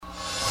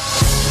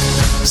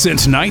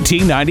Since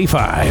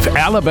 1995,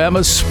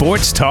 Alabama's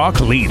sports talk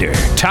leader,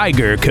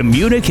 Tiger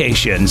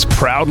Communications,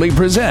 proudly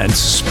presents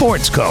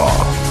Sports Call.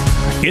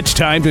 It's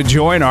time to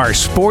join our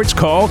Sports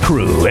Call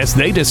crew as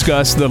they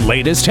discuss the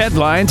latest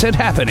headlines and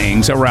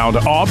happenings around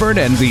Auburn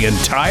and the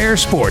entire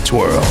sports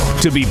world.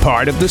 To be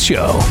part of the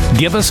show,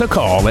 give us a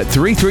call at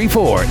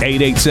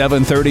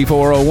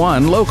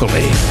 334-887-3401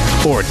 locally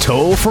or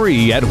toll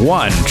free at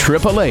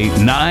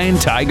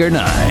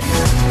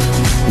 1-888-9-TIGER-9.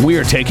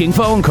 We're taking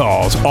phone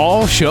calls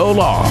all show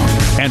long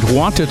and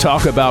want to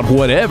talk about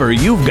whatever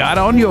you've got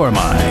on your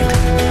mind.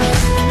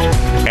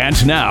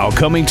 And now,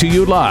 coming to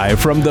you live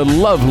from the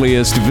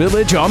loveliest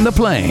village on the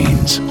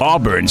plains,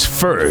 Auburn's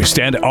first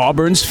and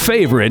Auburn's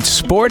favorite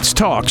sports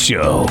talk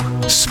show,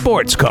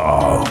 Sports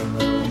Call.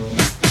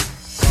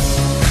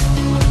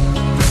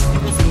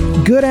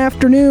 Good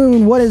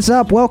afternoon. What is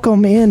up?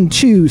 Welcome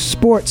into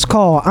Sports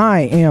Call.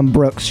 I am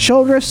Brooks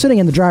Childress, sitting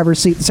in the driver's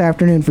seat this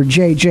afternoon for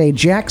JJ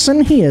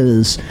Jackson. He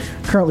is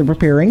currently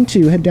preparing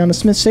to head down to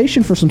Smith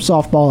Station for some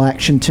softball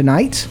action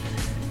tonight.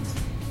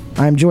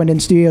 I'm joined in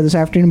studio this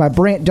afternoon by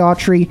Brant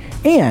Daughtry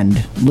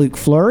and Luke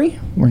Fleury.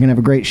 We're going to have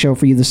a great show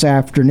for you this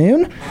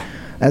afternoon.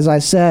 As I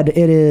said,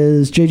 it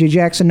is JJ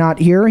Jackson not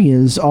here. He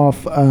is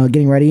off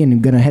getting ready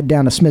and going to head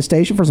down to Smith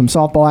Station for some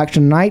softball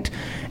action tonight.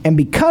 And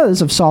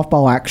because of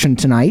softball action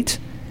tonight,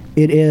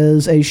 it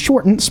is a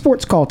shortened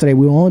sports call today.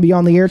 We will only be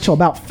on the air till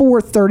about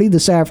 4:30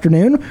 this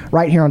afternoon,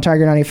 right here on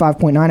Tiger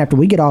 95.9. After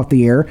we get off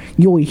the air,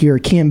 you'll hear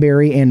Cam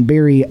Berry and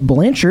Barry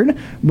Blanchard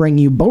bring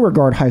you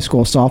Beauregard High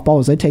School softball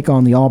as they take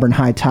on the Auburn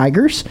High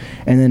Tigers.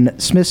 And then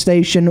Smith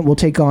Station will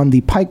take on the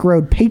Pike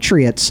Road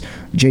Patriots.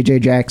 JJ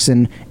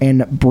Jackson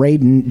and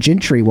Braden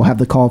Gentry will have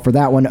the call for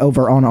that one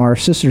over on our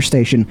sister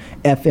station,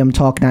 FM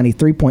Talk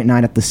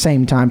 93.9 at the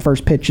same time.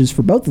 First pitches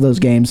for both of those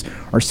games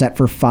are set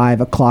for 5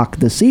 o'clock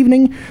this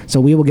evening.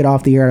 So we will get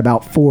off the air at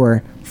about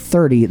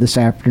 4:30 this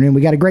afternoon.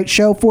 We got a great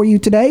show for you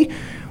today.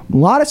 A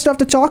lot of stuff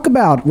to talk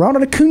about.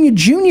 Ronald Acuna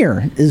Jr.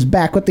 is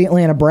back with the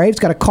Atlanta Braves.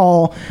 Got a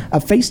call, a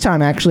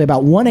FaceTime actually,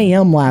 about 1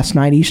 a.m. last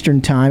night Eastern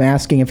time,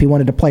 asking if he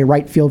wanted to play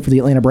right field for the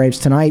Atlanta Braves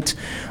tonight.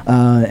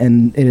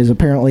 And it is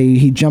apparently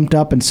he jumped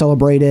up and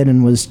celebrated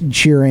and was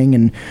cheering.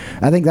 And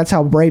I think that's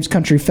how Braves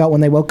country felt when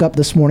they woke up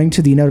this morning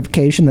to the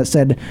notification that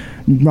said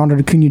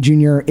Ronald Acuna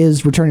Jr.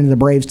 is returning to the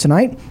Braves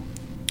tonight.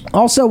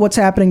 Also, what's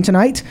happening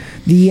tonight?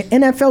 The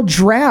NFL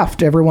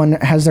Draft. Everyone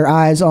has their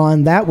eyes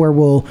on that. Where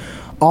will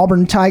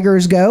Auburn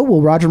Tigers go?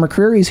 Will Roger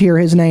McCreary's hear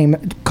his name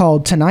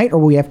called tonight, or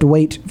will we have to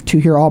wait to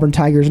hear Auburn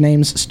Tigers'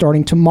 names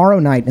starting tomorrow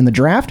night in the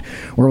draft?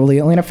 Where will the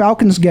Atlanta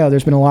Falcons go?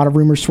 There's been a lot of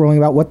rumors swirling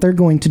about what they're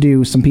going to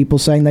do. Some people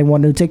saying they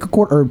wanted to take a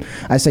quarter, or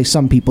I say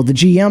some people, the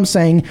GM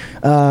saying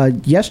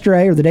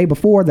yesterday or the day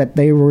before that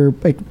they were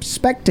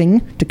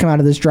expecting to come out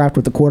of this draft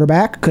with a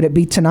quarterback. Could it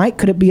be tonight?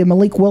 Could it be a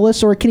Malik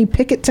Willis or a Kenny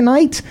Pickett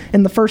tonight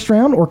in the first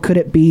round? Or could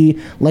it be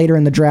later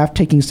in the draft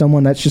taking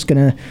someone that's just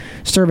going to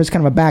serve as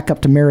kind of a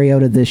backup to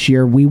Mariota this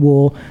year? We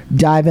will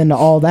dive into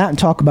all that and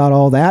talk about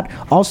all that.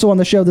 Also on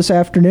the show this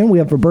afternoon, we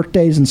have our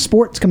birthdays and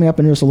sports coming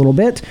up in just a little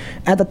bit.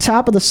 At the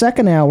top of the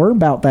second hour,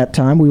 about that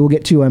time, we will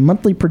get to a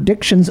monthly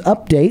predictions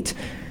update.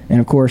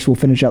 And, of course, we'll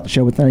finish out the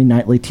show with a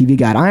nightly TV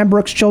guide. I am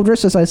Brooks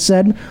Childress, as I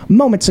said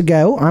moments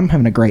ago. I'm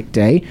having a great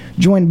day.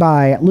 Joined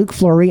by Luke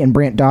Fleury and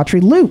Brant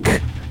Daughtry.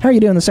 Luke, how are you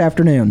doing this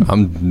afternoon?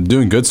 I'm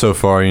doing good so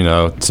far. You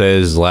know, today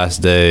is the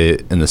last day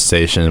in the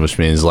station, which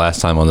means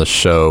last time on the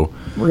show.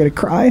 We're going to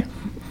cry?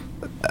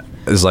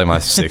 It's like my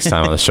sixth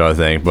time on the show, I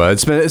think. But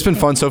it's been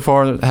fun so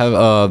far. Have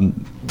a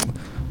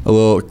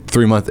little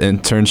 3-month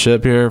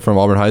internship here from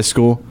Auburn High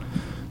School.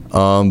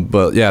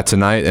 But yeah,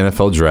 tonight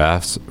NFL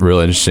Draft.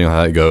 Really interesting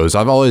how that goes.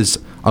 I've always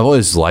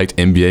liked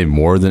NBA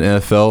more than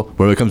NFL.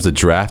 When it comes to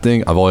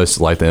drafting, I've always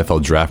liked the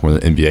NFL Draft more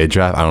than the NBA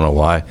Draft. I don't know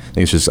why. I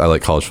think it's just I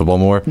like college football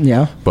more.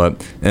 Yeah. But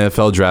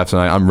NFL Draft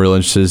tonight, I'm really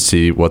interested to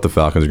see what the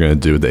Falcons are going to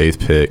do with the 8th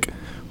pick.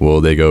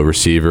 Will they go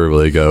receiver? Will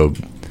they go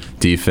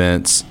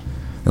defense?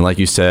 And like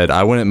you said,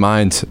 I wouldn't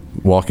mind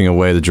walking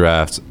away the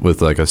draft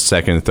with like a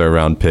second and third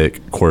round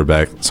pick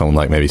quarterback, someone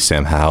like maybe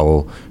Sam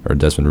Howell or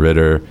Desmond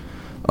Ridder.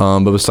 But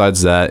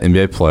besides that,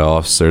 NBA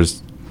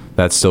playoffs,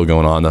 that's still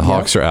going on. The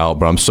Hawks are out,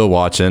 but I'm still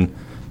watching.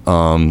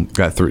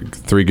 Got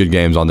three good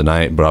games on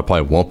tonight, but I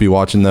probably won't be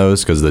watching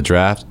those because of the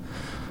draft.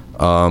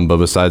 But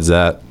besides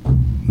that,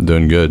 I'm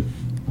doing good.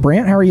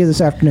 Brant, how are you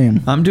this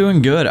afternoon? I'm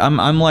doing good.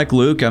 I'm like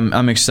Luke.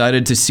 I'm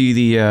excited to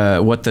see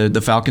what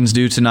the Falcons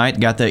do tonight.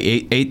 Got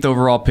the 8th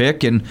overall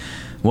pick, and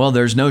well,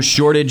 there's no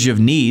shortage of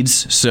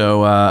needs.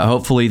 So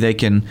hopefully they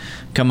can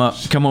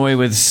come away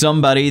with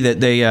somebody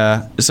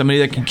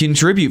that can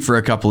contribute for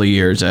a couple of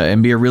years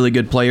and be a really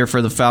good player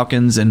for the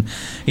Falcons. And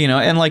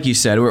and like you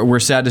said,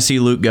 we're sad to see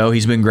Luke go.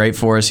 He's been great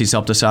for us. He's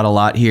helped us out a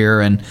lot here,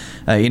 and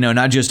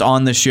not just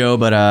on the show,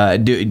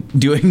 but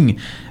doing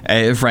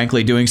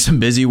some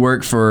busy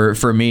work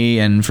for me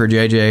and for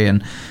JJ,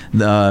 and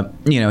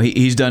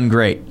he's done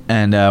great.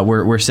 And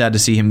we're sad to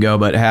see him go,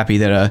 but happy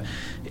that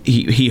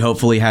he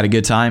hopefully had a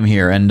good time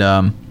here. And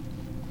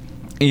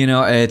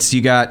it's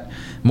you got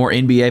more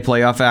NBA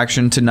playoff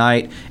action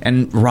tonight.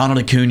 And Ronald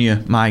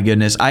Acuna, my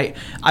goodness.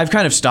 I've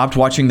kind of stopped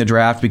watching the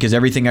draft because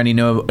everything I need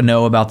to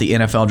know about the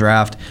NFL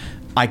draft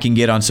I can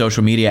get on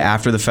social media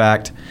after the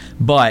fact.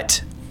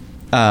 But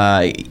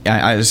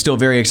I was still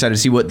very excited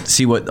to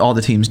see what all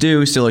the teams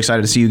do. Still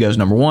excited to see who goes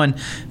number one.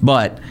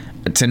 But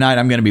tonight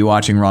I'm going to be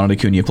watching Ronald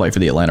Acuna play for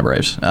the Atlanta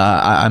Braves.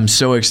 I'm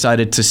so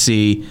excited to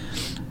see.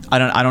 I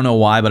don't know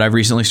why, but I've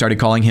recently started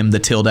calling him the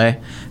Tilde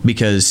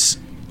because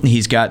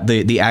he's got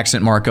the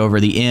accent mark over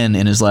the N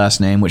in his last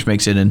name, which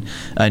makes it a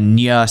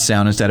nya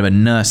sound instead of a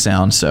n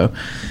sound. So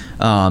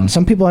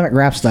some people haven't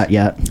grasped that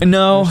yet.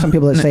 No. There's some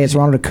people that say it's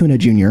Ronald Acuna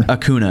Jr.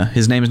 Acuna.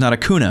 His name is not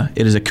Acuna.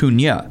 It is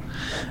Acuna.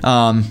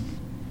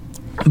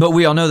 But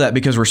we all know that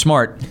because we're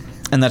smart,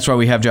 and that's why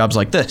we have jobs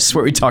like this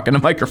where we talk into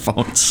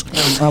microphones.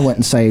 I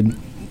wouldn't say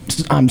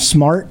I'm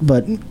smart,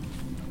 but...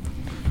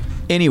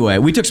 Anyway,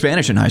 we took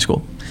Spanish in high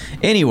school.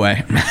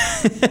 Anyway.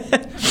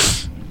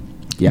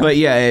 Yeah. But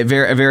yeah,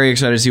 very, very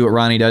excited to see what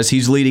Ronnie does.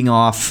 He's leading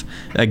off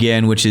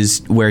again, which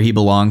is where he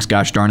belongs,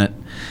 gosh darn it.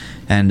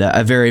 And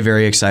very,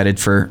 very excited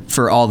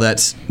for all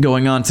that's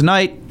going on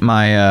tonight.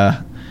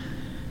 My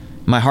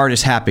heart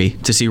is happy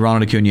to see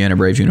Ronald Acuna in a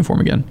Braves uniform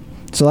again.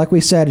 So like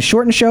we said,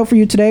 shortened show for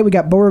you today. We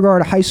got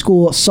Beauregard High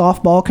School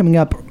softball coming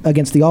up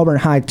against the Auburn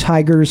High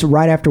Tigers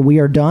right after we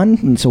are done.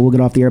 And so we'll get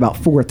off the air about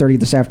 4:30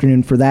 this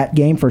afternoon for that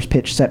game. First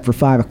pitch set for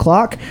 5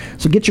 o'clock.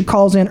 So get your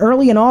calls in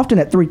early and often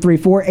at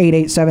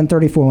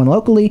 334-887-3401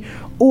 locally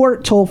or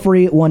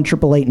toll-free at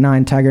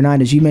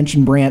 1-888-9-TIGER-9. As you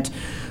mentioned, Brant,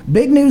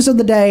 big news of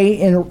the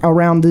day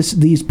around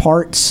these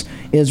parts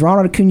is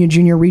Ronald Acuna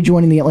Jr.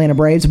 rejoining the Atlanta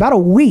Braves about a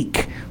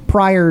week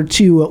prior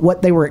to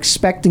what they were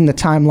expecting the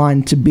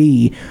timeline to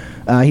be.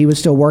 He was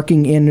still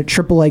working in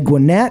AAA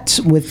Gwinnett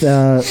with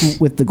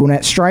the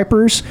Gwinnett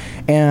Stripers,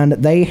 and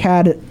they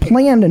had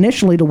planned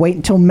initially to wait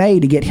until May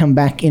to get him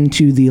back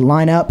into the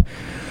lineup.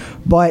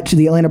 But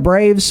the Atlanta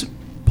Braves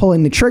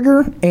pulling the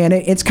trigger, and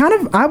it's kind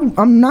of,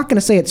 I'm not going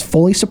to say it's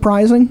fully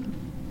surprising,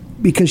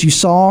 because you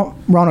saw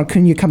Ronald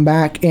Acuna come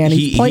back, and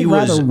he played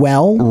rather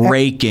well.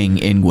 Raking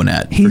in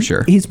Gwinnett, for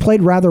sure. He's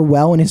played rather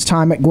well in his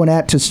time at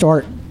Gwinnett to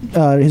start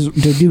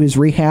to do his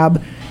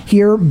rehab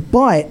here,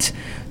 but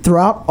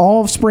throughout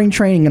all of spring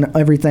training and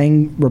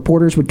everything,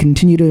 reporters would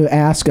continue to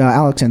ask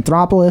Alex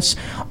Anthopoulos,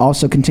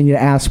 also continue to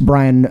ask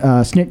Brian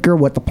Snitker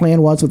what the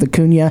plan was with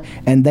Acuna,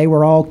 and they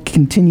were all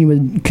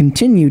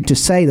continued to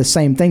say the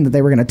same thing, that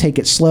they were going to take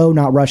it slow,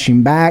 not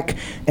rushing back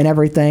and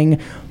everything.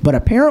 But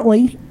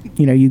apparently,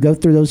 you go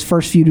through those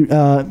first few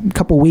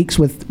couple weeks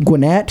with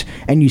Gwinnett,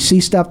 and you see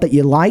stuff that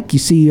you like. You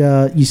see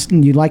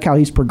you like how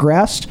he's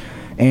progressed.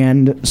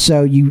 And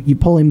so you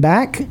pull him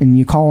back and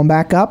you call him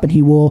back up, and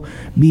he will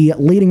be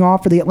leading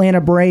off for the Atlanta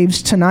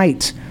Braves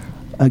tonight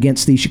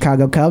against the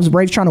Chicago Cubs. The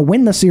Braves trying to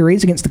win the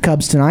series against the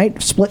Cubs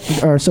tonight.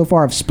 So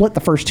far have split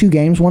the first two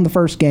games. Won the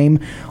first game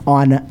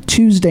on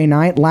Tuesday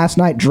night. Last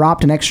night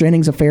dropped an extra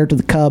innings affair to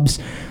the Cubs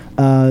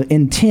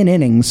in 10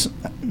 innings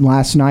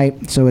last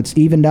night. So it's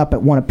evened up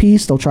at 1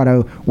 apiece. They'll try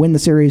to win the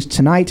series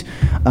tonight.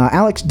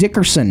 Alex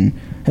Dickerson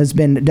has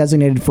been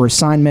designated for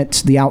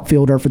assignment, the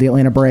outfielder for the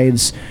Atlanta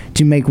Braves,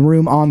 to make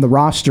room on the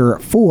roster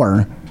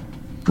for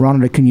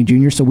Ronald Acuna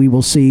Jr. So we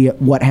will see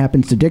what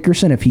happens to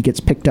Dickerson, if he gets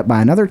picked up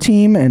by another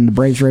team and the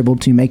Braves are able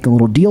to make a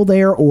little deal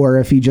there, or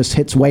if he just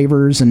hits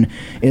waivers and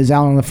is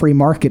out on the free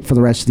market for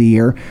the rest of the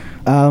year.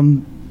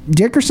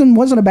 Dickerson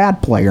wasn't a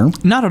bad player.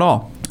 Not at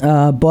all.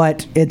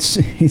 But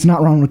he's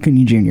not Ronald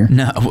Acuna Jr.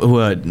 No,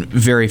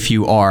 very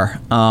few are.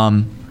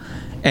 I'm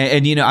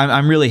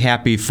really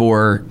happy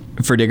for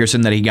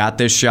Dickerson that he got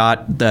this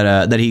shot,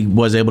 that he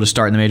was able to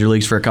start in the major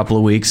leagues for a couple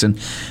of weeks, and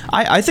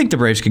I think the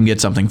Braves can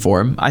get something for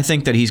him. I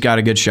think that he's got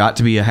a good shot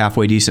to be a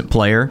halfway decent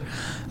player.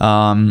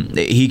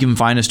 He can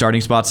find a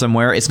starting spot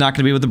somewhere. It's not going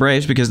to be with the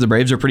Braves because the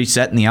Braves are pretty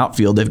set in the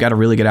outfield. They've got a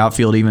really good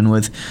outfield, even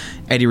with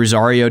Eddie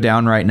Rosario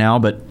down right now,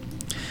 but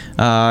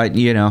I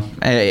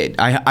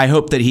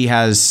hope that he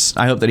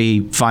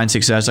finds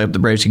success. I hope the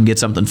Braves can get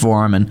something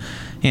for him, and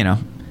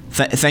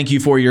thank you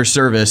for your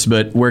service,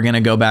 but we're going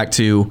to go back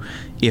to,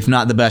 if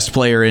not the best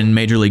player in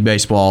Major League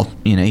Baseball,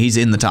 he's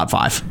in the top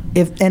 5.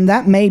 And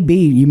that may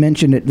be, you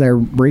mentioned it there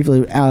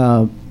briefly,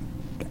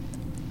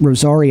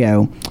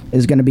 Rosario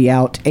is going to be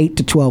out 8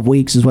 to 12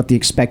 weeks is what the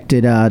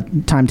expected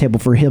timetable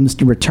for him is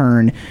to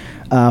return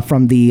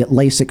from the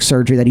LASIK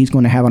surgery that he's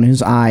going to have on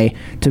his eye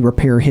to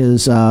repair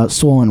his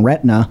swollen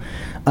retina.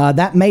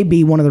 That may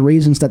be one of the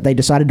reasons that they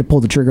decided to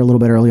pull the trigger a little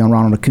bit early on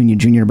Ronald Acuna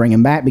Jr. to bring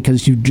him back,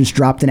 because you just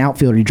dropped an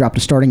outfielder, you dropped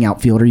a starting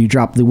outfielder, you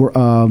dropped the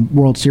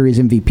World Series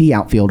MVP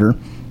outfielder,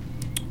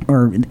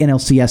 or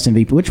NLCS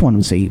MVP. Which one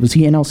was he? Was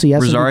he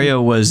NLCS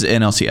Rosario MVP? Was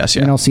NLCS,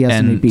 yeah. NLCS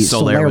and MVP.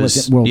 Soler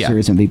was World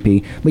Series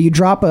MVP. But you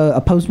drop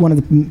one of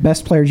the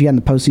best players you had in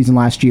the postseason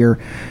last year,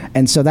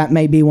 and so that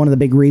may be one of the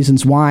big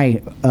reasons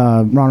why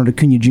Ronald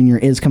Acuna Jr.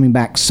 is coming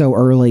back so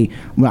early.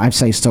 Well, I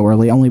say so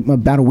early, only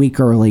about a week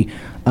early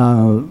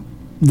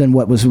than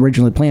what was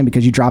originally planned,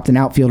 because you dropped an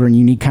outfielder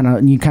and you kind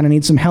of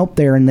need some help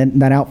there in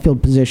that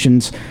outfield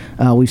positions.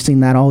 We've seen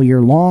that all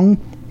year long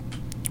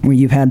where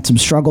you've had some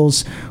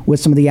struggles with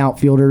some of the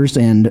outfielders,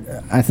 and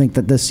I think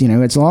that this,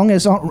 as long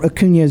as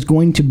Acuna is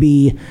going to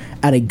be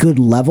at a good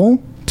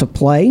level to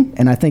play,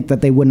 and I think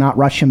that they would not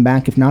rush him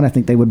back. If not, I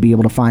think they would be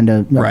able to find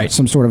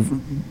some sort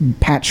of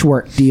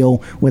patchwork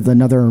deal with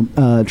another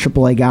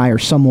AAA guy or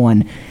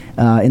someone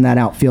in that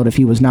outfield if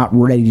he was not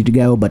ready to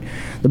go. But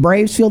the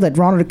Braves feel that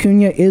Ronald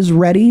Acuna is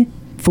ready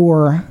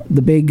for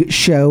the big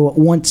show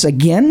once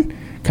again,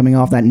 coming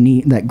off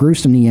that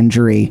gruesome knee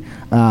injury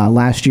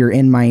last year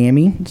in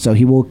Miami. So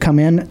he will come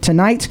in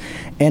tonight,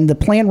 and the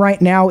plan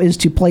right now is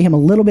to play him a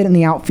little bit in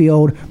the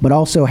outfield, but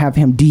also have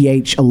him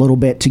DH a little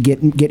bit to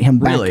get him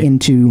back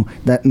into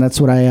that. And that's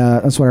what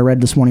I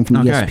read this morning from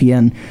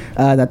ESPN.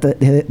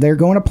 That they're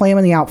going to play him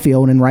in the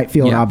outfield and right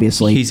field.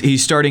 Obviously,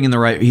 he's starting in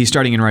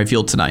right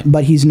field tonight.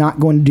 But he's not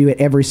going to do it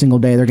every single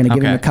day. They're going to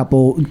give him a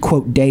couple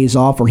quote days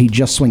off where he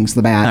just swings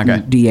the bat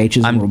and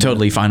DHs. I'm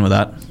totally fine with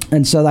that.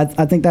 And so I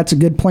think that's a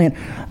good plan.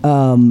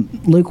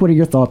 Luke, what are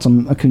your thoughts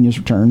on Acuna's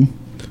return?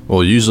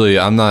 Well, usually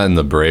I'm not in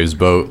the Braves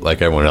boat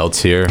like everyone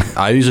else here.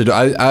 I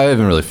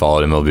haven't really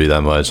followed MLB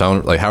that much. I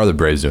don't how are the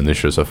Braves doing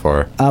this year so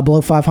far?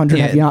 Below 500.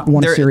 Have not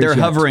won a series. They're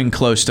hovering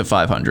close to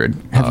 500.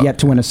 Have yet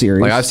to win a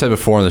series. Like I've said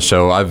before on the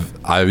show,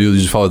 I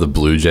usually follow the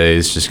Blue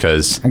Jays just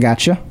because I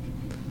gotcha.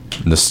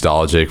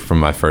 Nostalgic from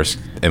my first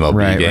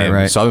MLB game.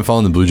 Right. So I've been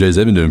following the Blue Jays.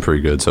 They've been doing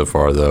pretty good so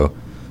far, though.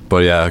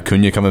 But yeah,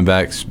 Acuna coming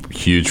back is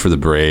huge for the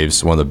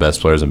Braves. One of the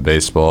best players in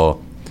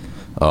baseball.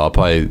 I'll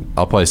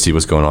probably see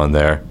what's going on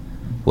there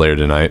later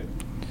tonight.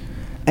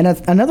 And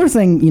another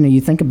thing, you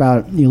think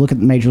about, you look at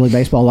Major League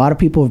Baseball, a lot of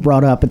people have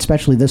brought up,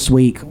 especially this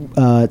week,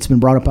 it's been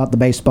brought up about the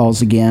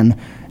baseballs again,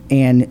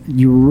 and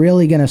you're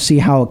really going to see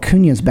how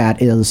Acuna's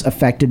bat is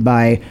affected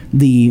by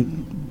the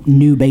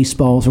new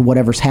baseballs or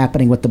whatever's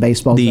happening with the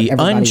baseballs. The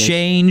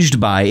unchanged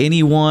by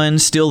anyone,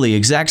 still the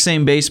exact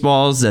same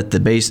baseballs that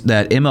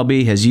that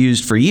MLB has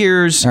used for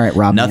years. All right,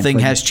 Rob. Nothing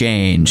Manfred has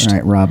changed. All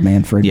right, Rob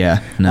Manfred.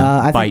 Yeah,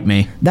 no, bite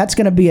me. That's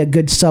going to be a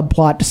good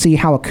subplot to see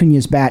how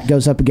Acuna's bat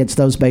goes up against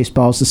those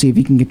baseballs to see if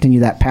he can continue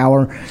that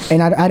power.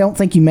 And I don't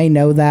think you may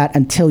know that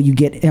until you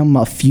get him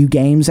a few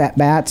games at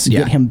bats,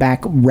 get him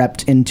back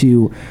repped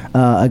into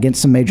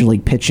against some Major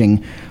League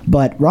pitching.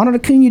 But Ronald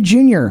Acuna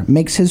Jr.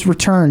 makes his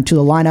return to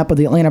the lineup of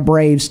the Atlanta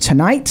Braves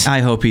tonight.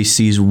 I hope he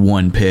sees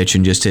one pitch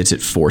and just hits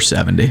it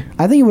 470.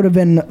 I think it would have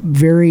been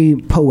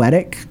very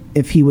poetic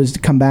if he was to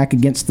come back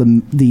against the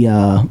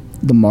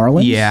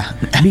Marlins. Yeah.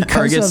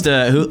 Or against,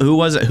 who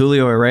was it?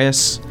 Julio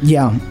Urias?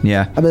 Yeah.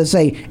 Yeah. I was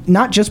going to say,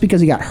 not just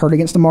because he got hurt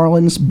against the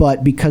Marlins,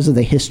 but because of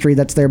the history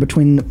that's there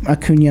between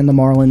Acuna and the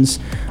Marlins.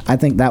 I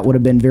think that would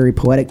have been very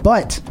poetic.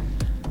 But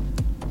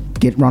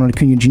get Ronald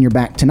Acuna Jr.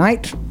 back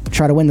tonight.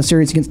 Try to win the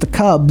series against the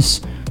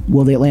Cubs.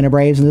 Will the Atlanta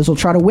Braves, and this will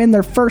try to win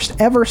their first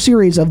ever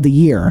series of the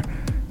year.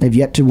 They've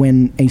yet to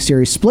win a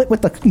series split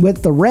with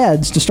the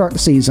Reds to start the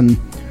season,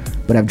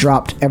 but have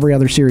dropped every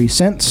other series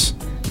since.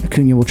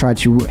 Acuna will try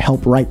to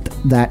help right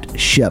that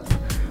ship.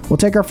 We'll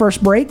take our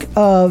first break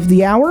of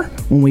the hour.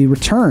 When we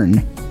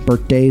return,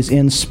 birthdays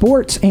in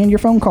sports and your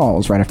phone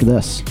calls right after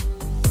this.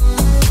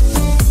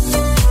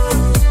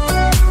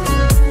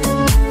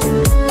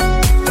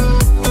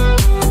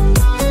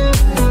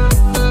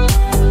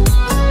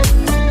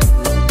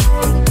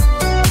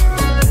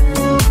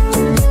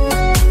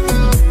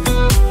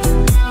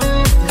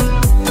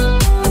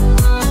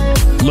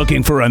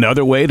 Looking for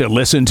another way to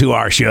listen to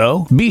our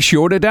show? Be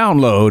sure to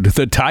download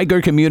the Tiger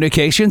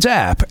Communications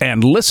app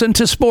and listen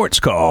to Sports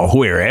Call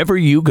wherever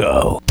you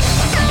go.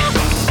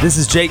 This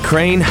is Jake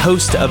Crane,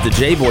 host of The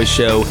J-Boy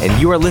Show, and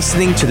you are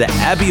listening to the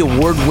Abby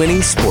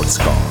Award-winning Sports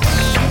Call.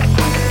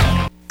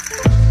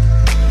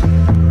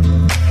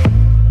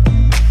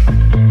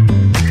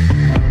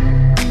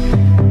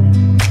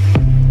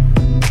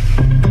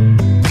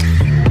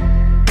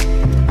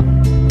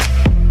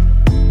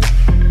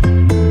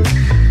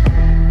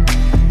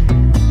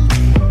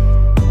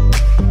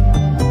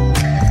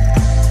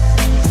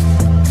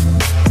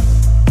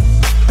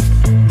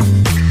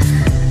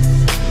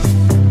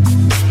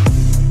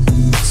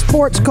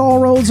 Sports Call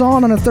rolls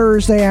on a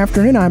Thursday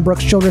afternoon. I'm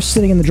Brooks Childress,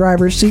 sitting in the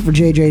driver's seat for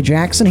J.J.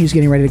 Jackson. He's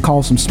getting ready to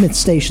call some Smith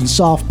Station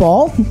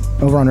softball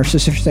over on our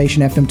sister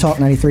station, FM Talk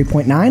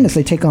 93.9, as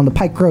they take on the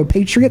Pike Grove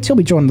Patriots. He'll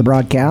be joined in the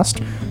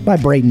broadcast by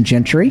Braden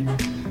Gentry.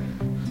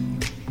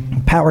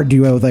 Power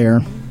duo there.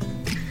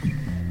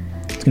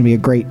 It's going to be a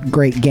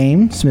great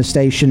game. Smith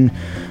Station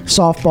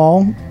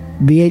softball,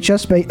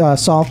 VHS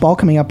softball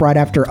coming up right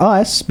after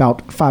us,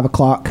 about 5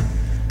 o'clock.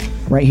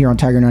 Right here on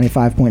Tiger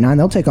 95.9.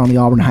 They'll take on the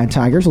Auburn High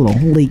Tigers. A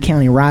little Lee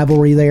County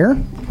rivalry there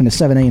in a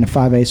 7A and a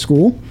 5A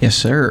school. Yes,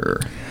 sir.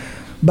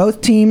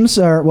 Both teams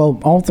are,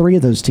 all three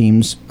of those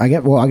teams, I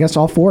guess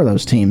all four of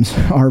those teams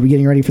are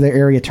getting ready for their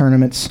area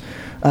tournaments.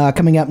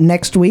 Coming up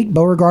next week,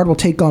 Beauregard will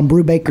take on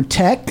Brubaker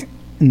Tech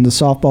in the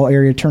softball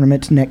area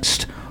tournament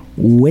next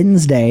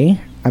Wednesday,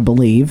 I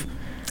believe.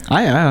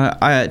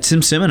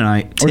 Tim Sin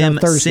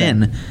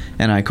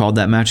and I called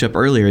that matchup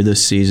earlier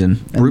this season.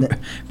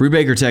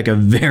 Brubaker Tech, a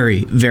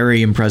very,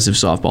 very impressive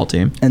softball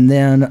team. And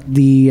then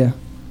the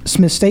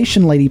Smith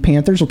Station Lady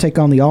Panthers will take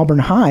on the Auburn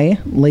High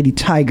Lady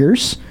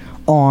Tigers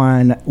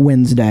on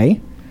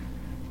Wednesday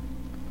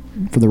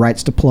for the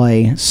rights to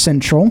play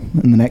Central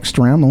in the next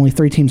round. Only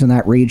 3 teams in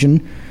that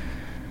region.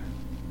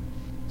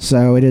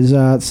 So it is.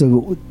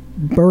 So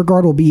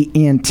Beauregard will be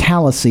in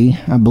Tallahassee,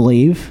 I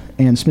believe,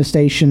 and Smith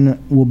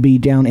Station will be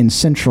down in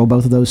Central.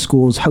 Both of those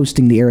schools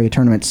hosting the area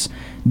tournaments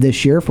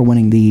this year for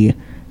winning the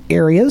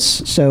areas.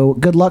 So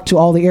good luck to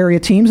all the area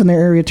teams and their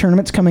area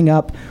tournaments coming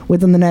up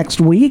within the next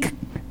week.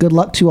 Good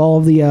luck to all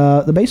of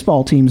the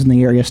baseball teams in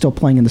the area still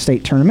playing in the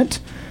state tournament.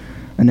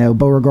 I know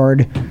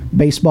Beauregard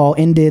baseball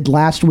ended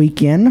last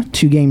weekend,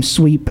 2-game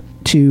sweep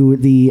to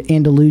the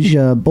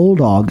Andalusia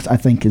Bulldogs, I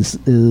think is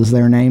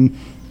their name.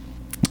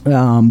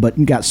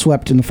 But got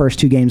swept in the first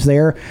 2 games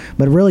there.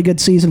 But a really good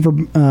season for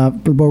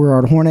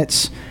Beauregard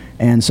Hornets,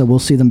 and so we'll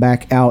see them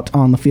back out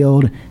on the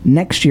field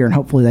next year, and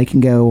hopefully they can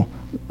go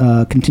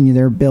continue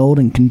their build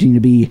and continue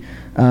to be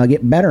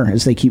get better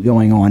as they keep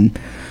going on.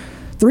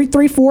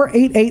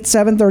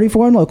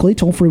 334-887-34 and locally,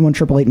 toll-free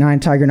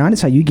 1-888-9-TIGER-9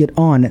 is how you get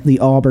on the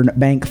Auburn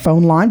Bank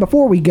phone line.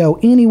 Before we go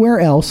anywhere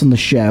else in the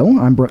show,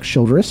 I'm Brooks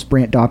Childress,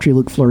 Brant Daughtry,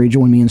 Luke Fleury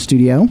join me in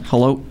studio.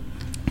 Hello.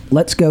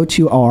 Let's go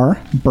to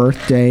our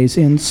birthdays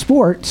in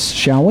sports,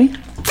 shall we?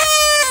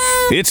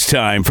 It's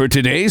time for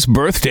today's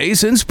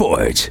birthdays in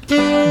sports.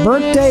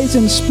 Birthdays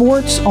in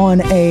sports on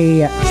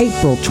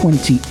April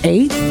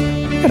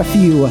 28th. Got a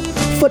few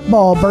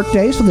football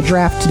birthdays for the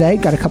draft today.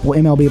 Got a couple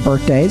MLB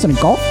birthdays and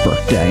a golf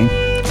birthday.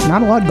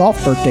 Not a lot of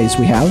golf birthdays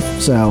we have,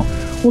 so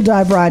we'll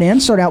dive right in.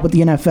 Start out with the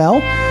NFL.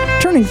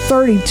 Turning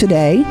 30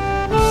 today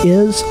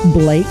is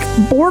Blake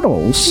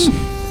Bortles.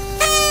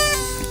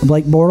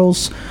 Blake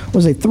Bortles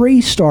was a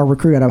 3-star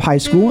recruit out of high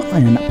school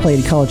and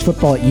played college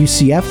football at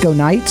UCF. Go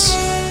Knights.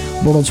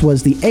 Bortles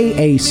was the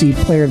AAC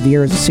Player of the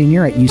Year as a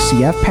senior at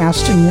UCF,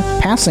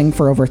 passing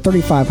for over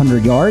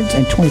 3,500 yards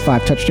and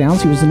 25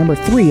 touchdowns. He was the number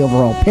 3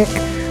 overall pick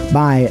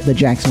by the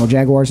Jacksonville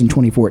Jaguars in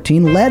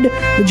 2014. Led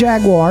the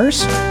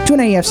Jaguars to an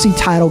AFC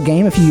title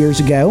game a few years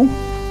ago.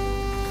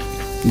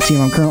 The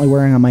team I'm currently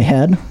wearing on my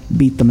head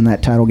beat them in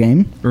that title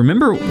game.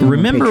 Remember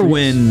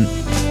when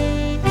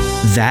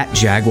that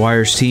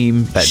Jaguars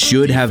team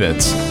should have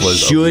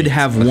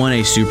won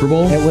a Super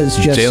Bowl? It was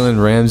just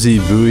Jalen Ramsey,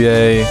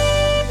 Bouye,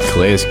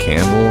 Calais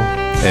Campbell,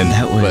 and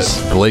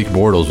but Blake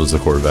Bortles was the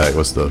quarterback.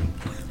 What's the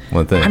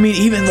one thing? I mean,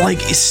 even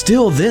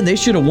still, then they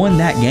should have won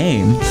that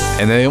game,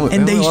 and they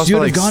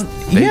should have gone.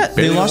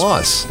 They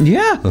lost.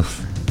 Yeah.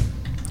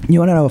 You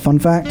want to know a fun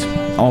fact?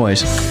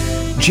 Always.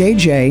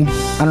 JJ,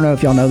 I don't know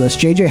if y'all know this.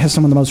 JJ has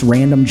some of the most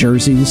random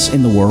jerseys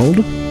in the world.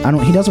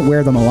 He doesn't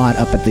wear them a lot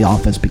up at the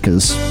office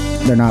because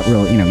they're not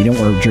really, you don't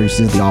wear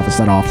jerseys at the office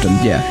that often.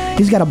 Yeah.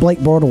 He's got a Blake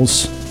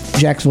Bortles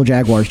Jacksonville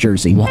Jaguars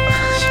jersey.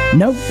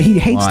 No, he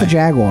hates the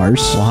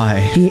Jaguars. Why?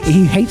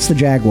 He hates the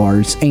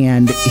Jaguars,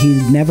 and he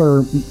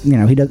never,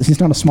 he's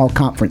not a small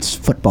conference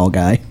football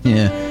guy.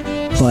 Yeah.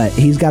 But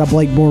he's got a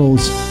Blake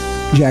Bortles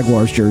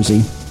Jaguars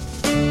jersey.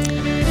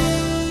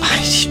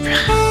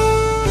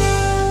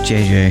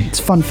 JJ. It's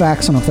fun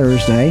facts on a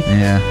Thursday.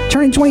 Yeah.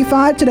 Turning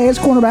 25 today is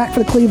cornerback for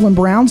the Cleveland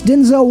Browns,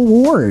 Denzel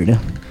Ward.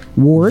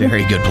 Ward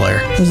very good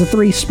player. Was a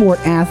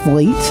 3-sport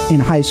athlete in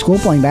high school,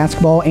 playing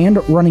basketball and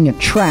running a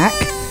track.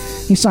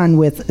 He signed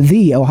with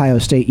the Ohio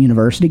State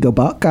University. Go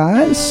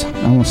Buckeyes.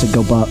 I won't say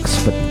go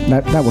Bucks, but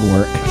that would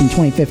work. In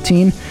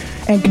 2015,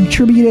 and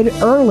contributed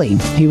early.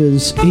 He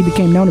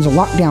became known as a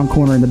lockdown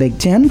corner in the Big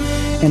Ten,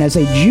 and as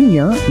a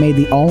junior, made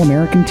the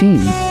All-American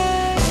team.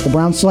 The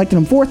Browns selected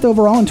him 4th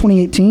overall in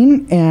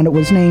 2018 and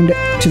was named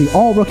to the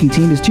All-Rookie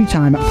team as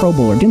 2-time Pro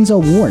Bowler.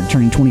 Denzel Ward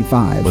turning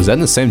 25. Was that in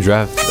the same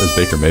draft as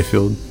Baker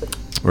Mayfield?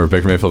 Where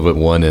Baker Mayfield went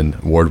 1 and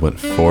Ward went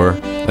 4? I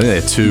think they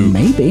had 2.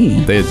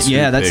 Maybe. They had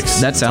 2 picks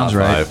that sounds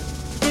right.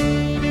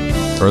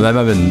 5. Or that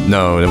might have been...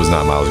 No, it was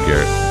not Myles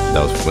Garrett.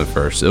 That went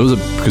first. It was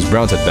because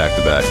Browns had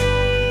back-to-back.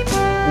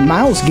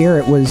 Myles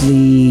Garrett was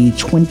the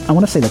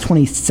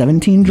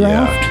 2017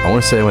 draft. Yeah, I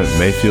want to say it went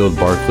Mayfield,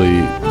 Barkley,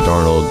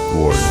 Darnold,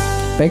 Ward.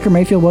 Baker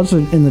Mayfield was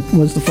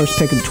the first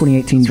pick of the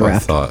 2018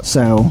 draft.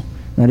 So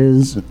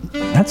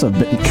that's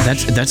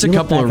a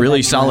couple of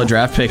really solid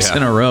draft picks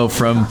in a row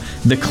from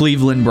the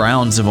Cleveland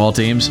Browns of all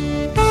teams.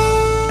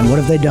 And what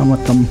have they done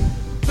with them?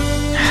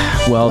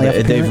 Well,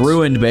 they've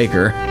ruined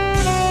Baker.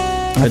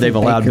 Or they've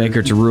allowed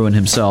Baker to ruin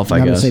himself, I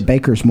guess. I would say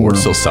Baker's more. Ward's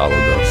still solid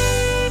though.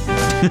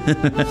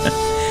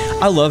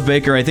 I love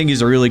Baker. I think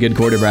he's a really good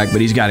quarterback,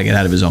 but he's got to get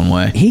out of his own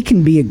way. He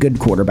can be a good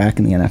quarterback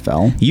in the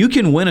NFL. You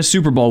can win a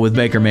Super Bowl with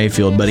Baker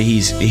Mayfield, but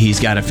he's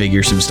got to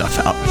figure some stuff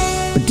out.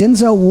 But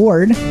Denzel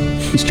Ward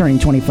is turning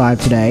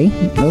 25 today.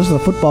 Those are the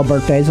football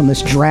birthdays on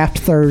this draft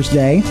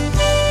Thursday.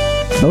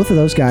 Both of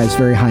those guys,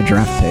 very high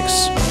draft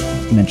picks.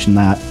 I mentioned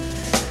that.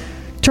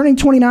 Turning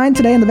 29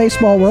 today in the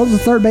baseball world is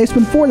the third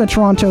baseman for the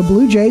Toronto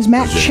Blue Jays,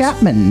 Matt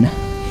Chapman.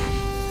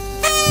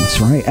 That's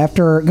right.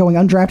 After going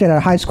undrafted out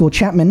of high school,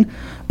 Chapman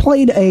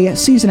played a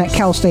season at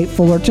Cal State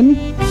Fullerton.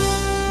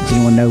 Does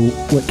anyone know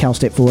what Cal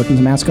State Fullerton's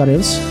mascot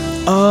is?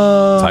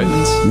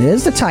 Titans. It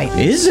is the Titans.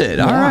 Is it?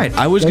 Yeah. All right.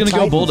 I was going to go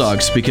Titans.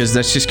 Bulldogs because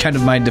that's just kind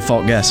of my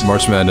default guess.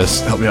 March Madness.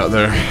 Help me out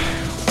there.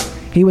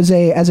 He was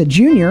as a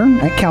junior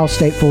at Cal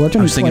State Fullerton.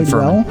 I was thinking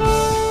Furman.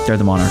 They're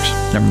the Monarchs.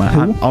 Never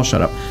mind. I'll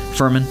shut up.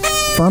 Furman.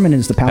 Furman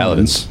is the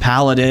Paladins.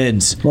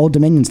 Paladins. Old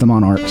Dominion's the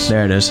Monarchs.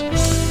 There it is.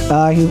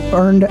 He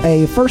earned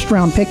a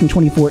first-round pick in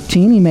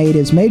 2014. He made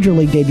his major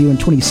league debut in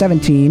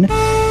 2017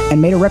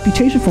 and made a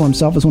reputation for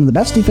himself as one of the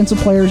best defensive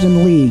players in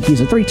the league.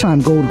 He's a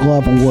 3-time Gold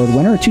Glove Award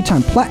winner, a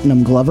 2-time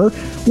Platinum Glover,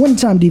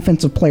 1-time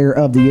Defensive Player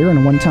of the Year, and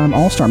a 1-time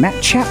All-Star.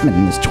 Matt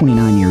Chapman is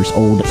 29 years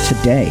old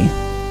today.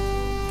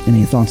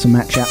 Any thoughts on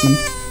Matt Chapman?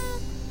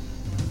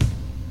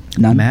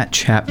 None? Matt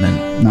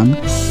Chapman None?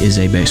 is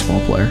a baseball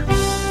player.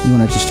 You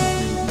want to just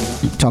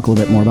talk a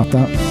little bit more about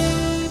that?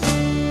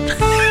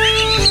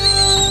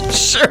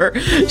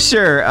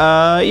 Sure.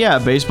 Yeah,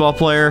 baseball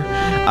player.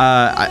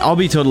 I'll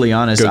be totally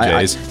honest. Go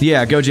Jays.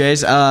 Go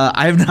Jays.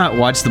 I have not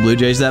watched the Blue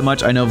Jays that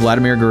much. I know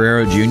Vladimir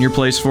Guerrero Jr.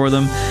 plays for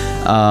them,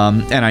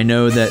 and I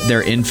know that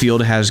their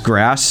infield has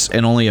grass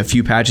and only a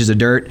few patches of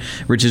dirt,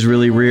 which is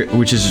really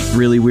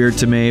weird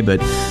to me.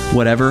 But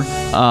whatever.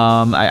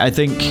 I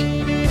think.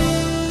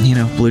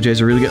 Blue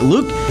Jays are really good.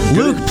 Luke,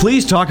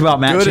 please talk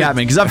about Matt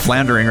Chapman because I'm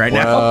floundering right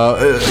now.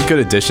 Good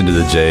addition to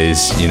the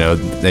Jays.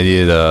 They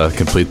needed to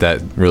complete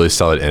that really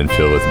solid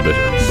infield with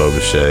Bo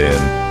Bichette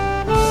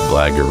and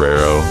Vlad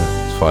Guerrero.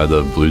 That's why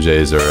the Blue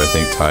Jays are, I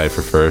think, tied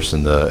for first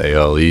in the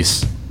AL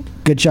East.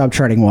 Good job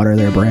treading water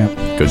there, Brant.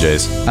 Go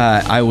Jays.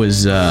 I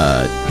was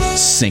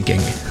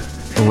sinking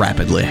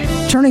rapidly.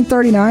 Turning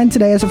 39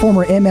 today as a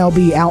former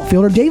MLB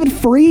outfielder, David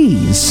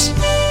Freese.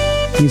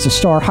 He's a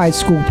star high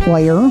school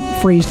player.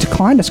 Freese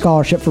declined a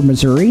scholarship for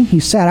Missouri. He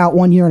sat out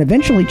 1 year and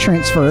eventually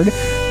transferred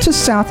to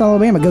South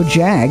Alabama. Go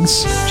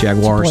Jags.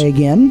 Jaguars. To play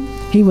again.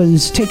 He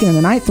was taken in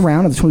the 9th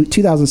round of the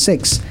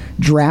 2006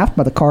 draft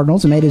by the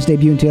Cardinals and made his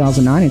debut in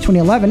 2009. In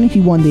 2011, he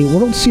won the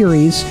World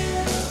Series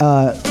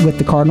with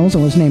the Cardinals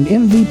and was named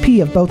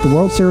MVP of both the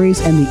World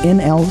Series and the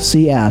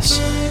NLCS,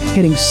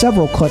 hitting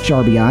several clutch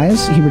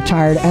RBIs. He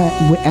retired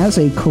as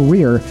a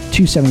career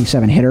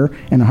 .277 hitter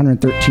and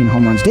 113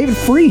 home runs. David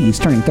Freese,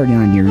 turning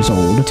 39 years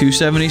old.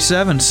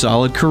 277,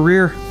 solid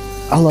career.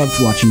 I loved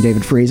watching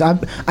David Freese. I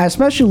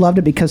especially loved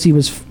it because he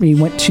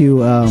went to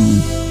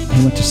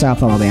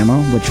South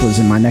Alabama, which was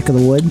in my neck of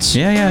the woods.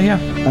 Yeah.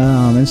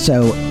 And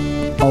so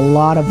a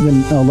lot of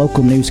the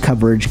local news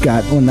coverage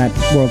when that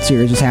World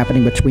Series was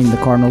happening between the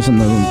Cardinals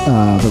and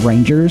the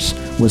Rangers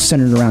was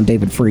centered around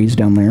David Freese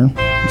down there.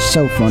 It's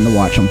so fun to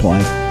watch him play.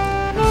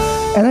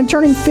 And then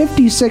turning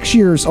 56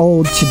 years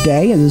old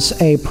today is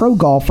a pro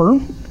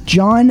golfer,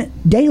 John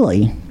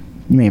Daly.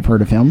 You may have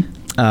heard of him.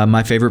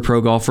 My favorite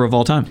pro golfer of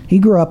all time. He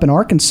grew up in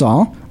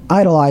Arkansas,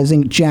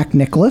 idolizing Jack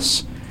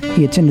Nicklaus.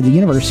 He attended the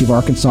University of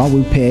Arkansas,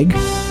 Woo Pig,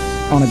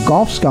 on a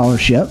golf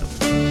scholarship.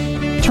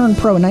 Turned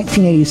pro in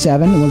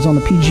 1987 and was on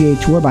the PGA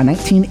Tour by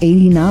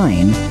 1989.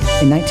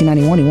 In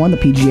 1991, he won the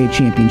PGA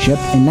Championship.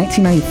 In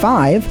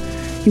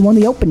 1995, he won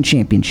the Open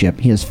Championship.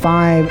 He had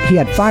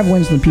 5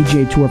 wins on the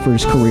PGA Tour for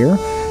his career,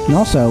 and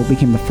also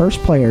became the first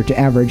player to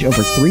average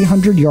over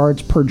 300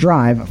 yards per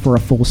drive for a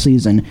full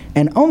season,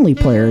 and only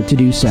player to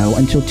do so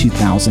until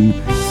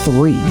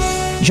 2003.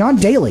 John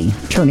Daly,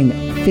 turning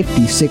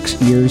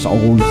 56 years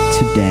old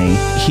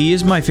today. He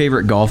is my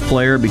favorite golf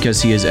player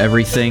because he is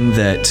everything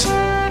that...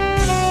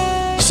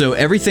 So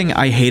everything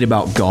I hate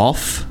about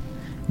golf,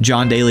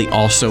 John Daly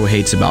also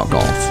hates about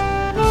golf.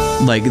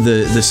 Like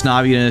the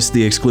snobbiness,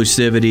 the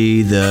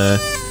exclusivity,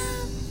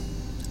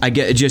 I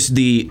get just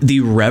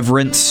the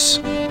reverence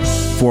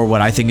for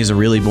what I think is a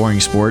really boring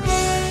sport.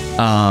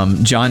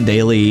 John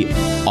Daly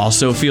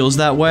also feels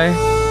that way,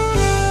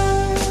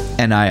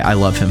 and I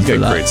love him for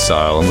that. Great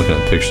style. I'm looking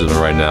at pictures of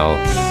him right now.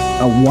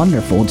 A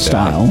wonderful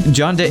style.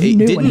 John Daly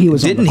didn't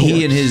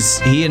he and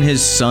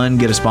his son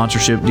get a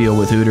sponsorship deal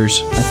with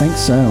Hooters? I think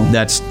so.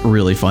 That's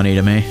really funny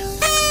to me.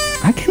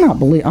 I cannot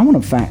believe. I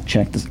want to fact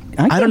check this.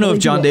 I don't know if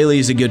John Daly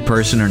is a good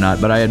person or not,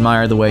 but I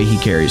admire the way he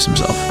carries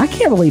himself. I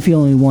can't believe he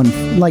only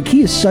won. Like,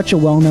 he is such a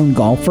well-known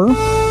golfer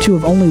to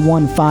have only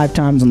won 5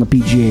 times on the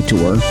PGA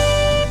Tour.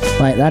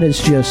 Like, that is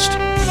just.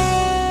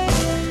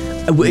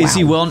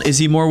 Is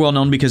he more well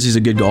known because he's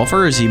a good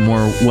golfer, or is he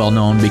more well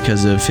known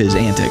because of his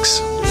antics?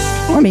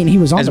 I mean, he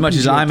was on as the much PGA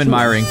as I'm Tour.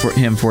 admiring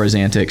him for his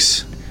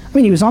antics. I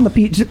mean, he was on the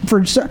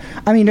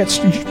it's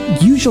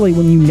usually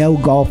when you know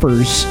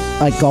golfers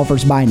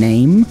by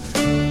name,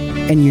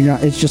 and you're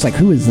not. It's just like,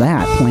 who is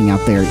that playing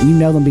out there? You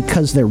know them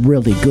because they're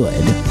really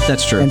good.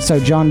 That's true. And so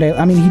John Daly,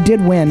 I mean, he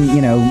did win.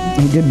 He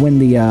did win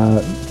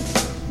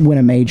win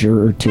a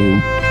major or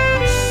two,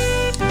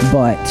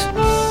 but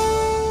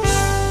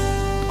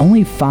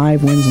only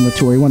 5 wins on the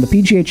tour. He won the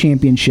PGA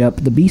Championship,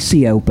 the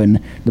BC Open,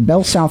 the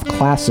Bell South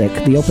Classic,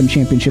 the Open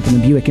Championship, and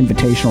the Buick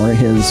Invitational are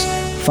his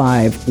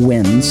 5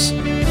 wins.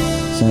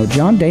 So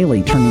John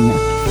Daly turning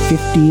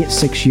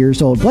 56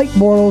 years old. Blake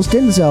Bortles,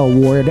 Denzel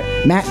Ward,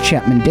 Matt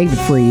Chapman, David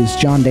Freese,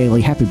 John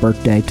Daly, happy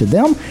birthday to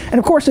them. And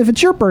of course, if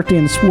it's your birthday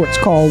in the sports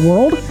call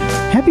world,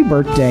 happy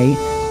birthday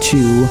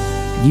to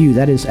you.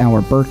 That is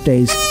our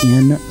birthdays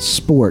in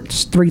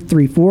sports.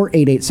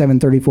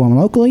 334-887-34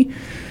 locally.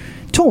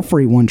 Toll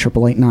free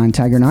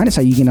 1-888-9-TIGER-9 is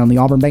how you get on the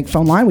Auburn Bank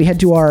phone line. We head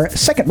to our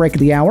second break of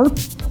the hour.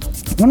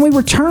 When we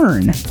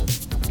return,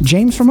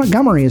 James from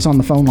Montgomery is on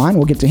the phone line.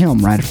 We'll get to him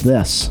right after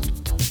this.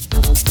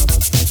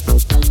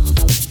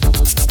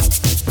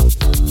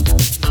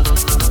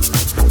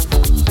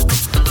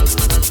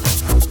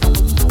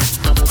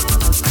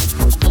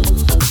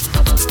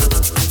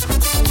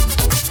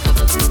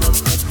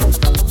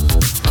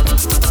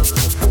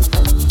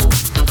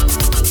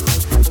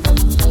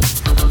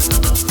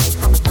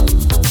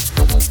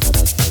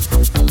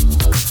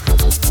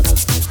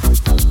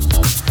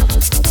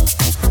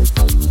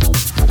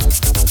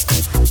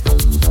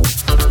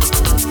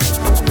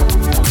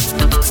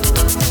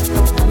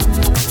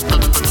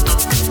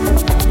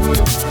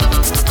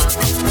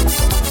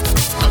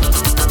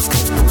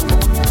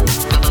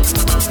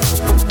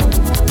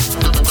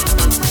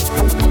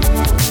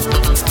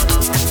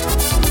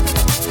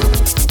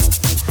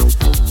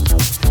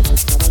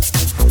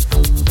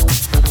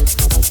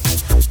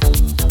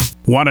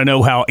 Want to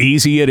know how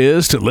easy it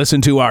is to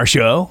listen to our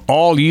show?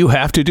 All you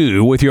have to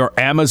do with your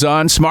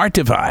Amazon smart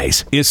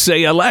device is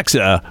say,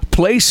 Alexa,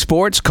 play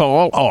Sports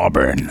Call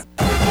Auburn.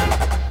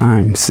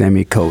 I'm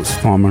Sammy Coates,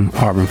 former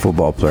Auburn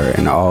football player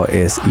and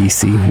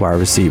all-SEC wide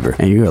receiver,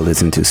 and you are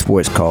listening to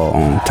Sports Call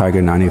on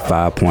Tiger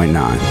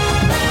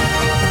 95.9.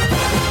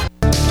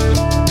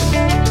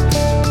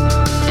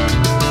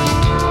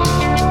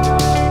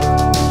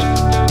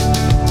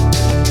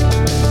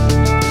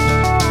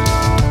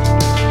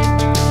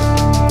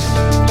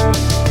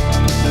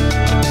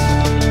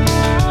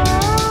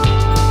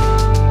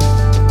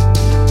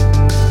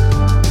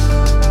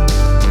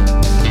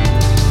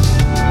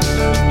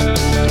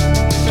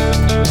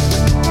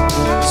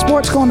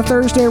 On a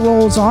Thursday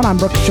rolls on. I'm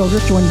Brooks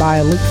Childress, joined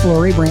by Luke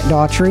Fleury, Brant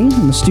Daughtry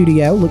in the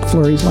studio. Luke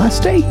Fleury's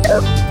last day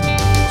here.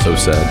 So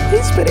sad.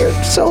 He's been here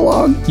for so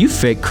long. You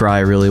fake cry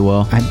really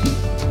well.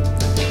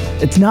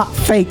 It's not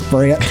fake,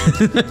 Brant.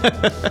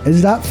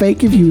 It's not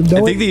fake if you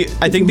know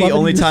I think the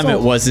only time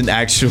it wasn't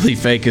actually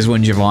fake is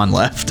when Javon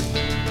left.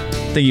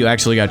 I think you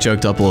actually got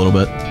choked up a little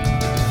bit.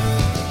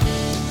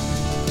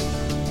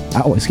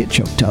 I always get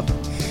choked up.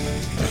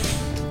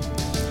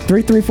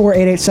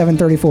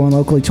 334-887-34 and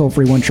locally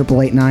toll-free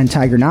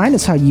 1-888-9-TIGER-9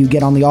 is how you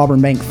get on the Auburn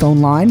Bank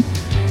phone line.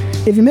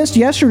 If you missed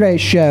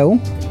yesterday's show,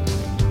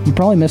 you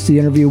probably missed the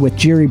interview with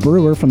Jerry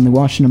Brewer from the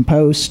Washington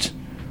Post.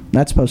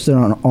 That's posted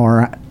on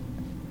our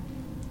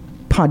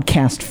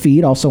podcast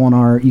feed. Also on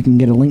our, you can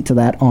get a link to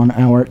that on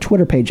our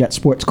Twitter page at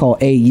Sports Call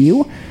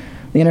AU.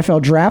 The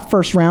NFL Draft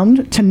first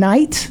round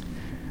tonight.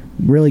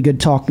 Really good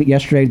talk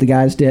yesterday the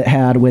guys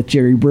had with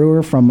Jerry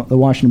Brewer from the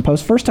Washington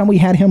Post. First time we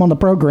had him on the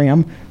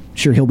program.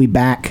 Sure, he'll be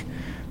back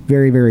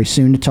very, very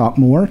soon to talk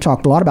more.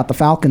 Talked a lot about the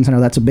Falcons. I know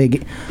that's a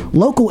big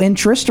local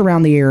interest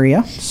around the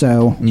area.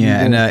 So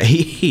yeah, and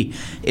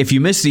if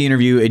you missed the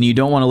interview and you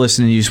don't want to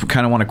listen and you just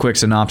kind of want a quick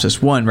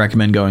synopsis, one,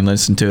 recommend going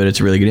listen to it. It's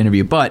a really good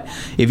interview. But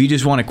if you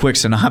just want a quick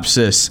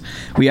synopsis,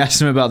 we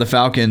asked him about the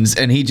Falcons,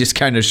 and he just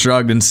kind of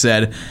shrugged and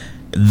said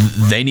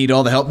they need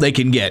all the help they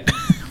can get,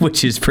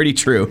 which is pretty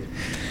true.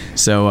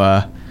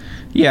 So,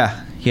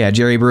 yeah,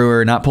 Jerry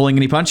Brewer not pulling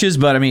any punches,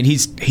 but I mean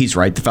he's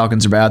right. The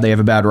Falcons are bad. They have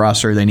a bad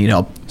roster. They need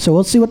help. So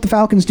we'll see what the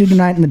Falcons do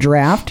tonight in the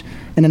draft.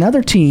 And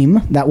another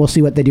team that we'll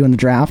see what they do in the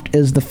draft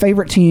is the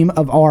favorite team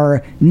of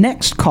our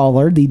next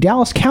caller, the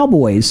Dallas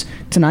Cowboys.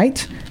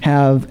 Tonight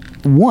have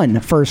one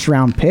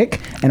first-round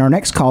pick, and our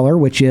next caller,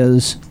 which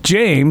is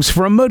James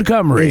from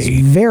Montgomery, is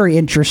very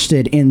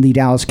interested in the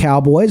Dallas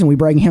Cowboys, and we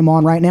bring him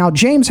on right now.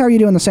 James, how are you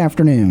doing this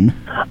afternoon?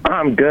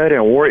 I'm good,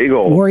 and War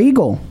Eagle. War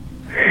Eagle.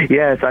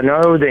 Yes, I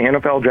know the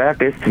NFL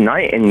draft is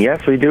tonight, and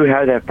yes, we do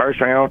have that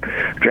first-round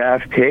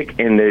draft pick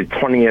in the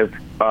 20th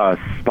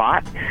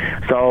spot.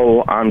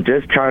 So I'm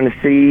just trying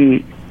to see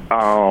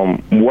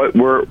what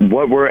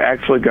we're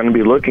actually going to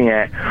be looking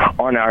at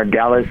on our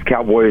Dallas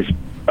Cowboys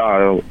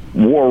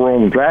War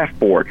Room draft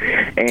board,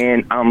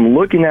 and I'm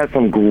looking at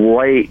some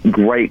great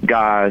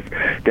guys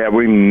that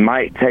we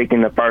might take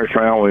in the first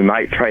round. We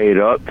might trade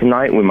up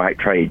tonight, we might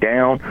trade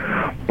down,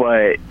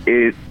 but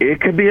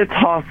it could be a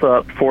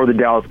toss-up for the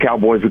Dallas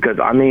Cowboys because,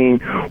 I mean,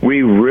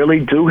 we really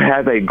do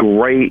have a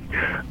great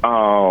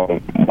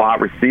wide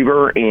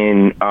receiver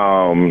in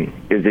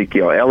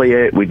Ezekiel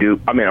Elliott. A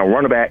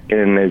running back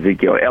in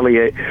Ezekiel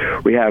Elliott.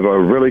 We have a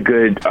really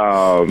good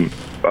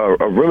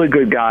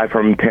guy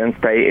from Penn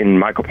State in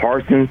Michael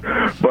Parsons,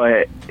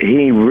 but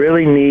he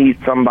really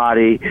needs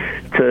somebody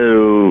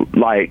to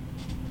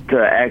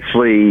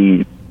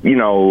actually,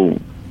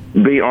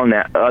 be on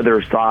that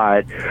other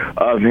side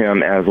of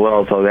him as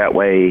well, so that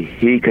way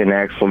he can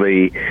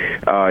actually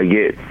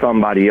get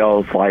somebody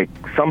else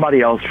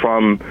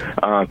from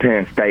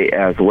Penn State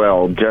as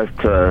well, just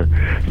to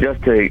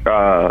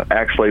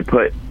actually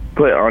put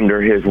under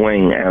his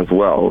wing as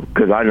well,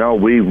 because I know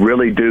we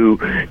really do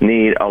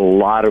need a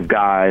lot of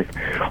guys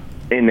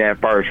in that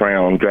first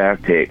round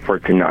draft pick for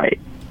tonight.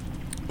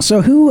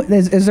 So who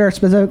is there a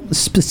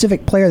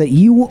specific player that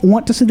you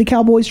want to see the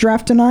Cowboys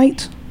draft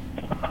tonight?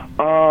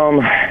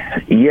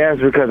 Yes,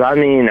 because I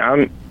mean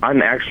I'm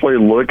actually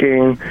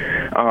looking.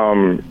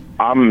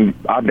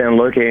 I've been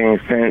looking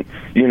since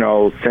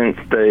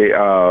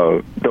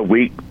the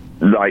week,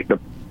 like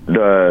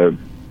the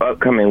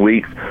upcoming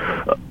weeks,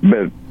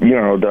 but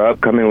the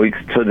upcoming weeks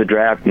to the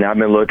draft, and I've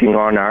been looking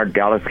on our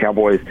Dallas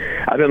Cowboys.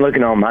 I've been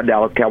looking on my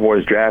Dallas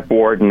Cowboys draft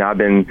board, and I've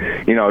been,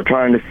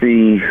 trying to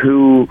see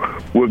who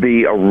would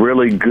be a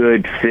really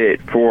good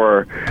fit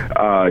for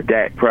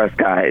Dak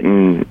Prescott,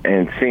 and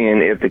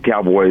seeing if the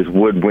Cowboys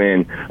would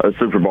win a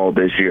Super Bowl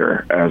this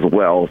year as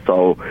well.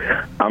 So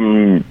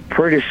I'm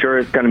pretty sure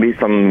it's going to be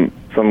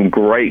some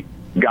great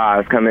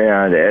guys coming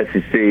out of the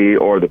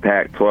SEC or the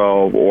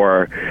Pac-12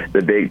 or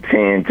the Big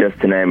Ten, just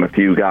to name a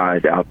few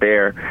guys out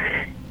there.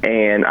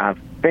 And I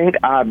think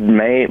I've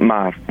made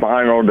my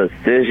final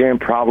decision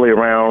probably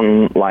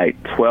around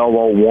like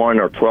 12:01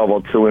 or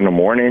 12:02 in the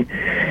morning.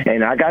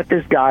 And I got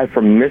this guy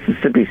from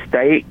Mississippi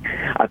State.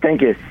 I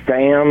think it's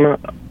Sam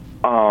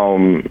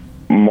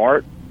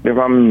Mark, if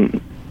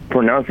I'm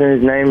pronouncing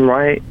his name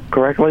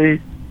correctly.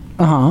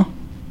 Uh-huh.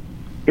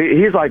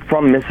 He's like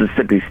from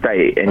Mississippi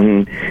State,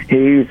 and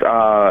he's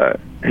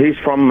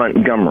from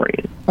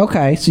Montgomery.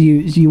 Okay, so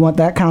you want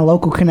that kind of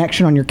local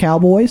connection on your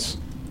Cowboys?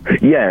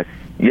 Yes,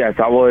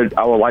 I would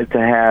like to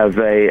have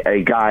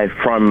a guy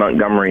from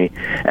Montgomery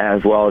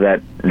as well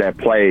that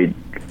played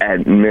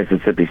at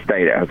Mississippi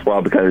State as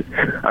well, because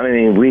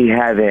we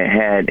haven't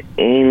had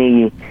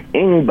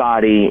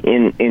anybody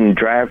in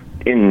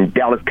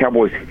Dallas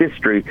Cowboys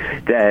history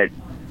that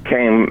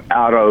came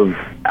out of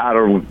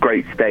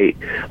great state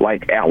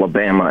like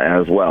Alabama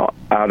as well,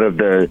 out of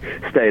the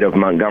state of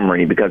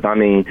Montgomery, because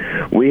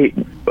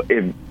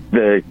if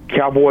the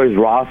Cowboys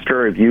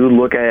roster, if you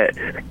look at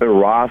the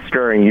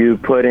roster and you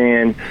put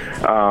in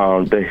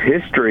the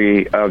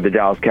history of the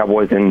Dallas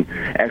Cowboys and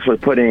actually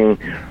putting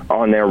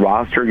on their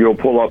roster, you'll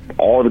pull up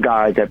all the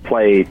guys that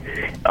played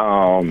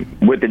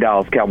with the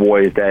Dallas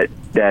Cowboys that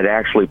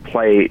actually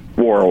played,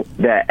 or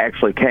that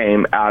actually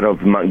came out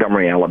of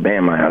Montgomery,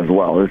 Alabama as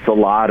well. It's a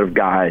lot of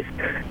guys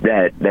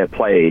that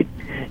played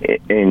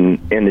in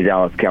the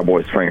Dallas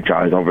Cowboys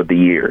franchise over the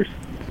years.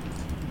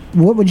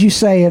 What would you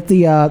say if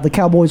the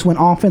Cowboys went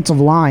offensive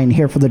line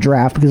here for the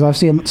draft? Because I've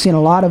seen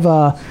a lot of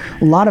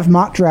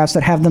mock drafts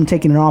that have them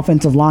taking an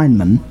offensive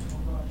lineman.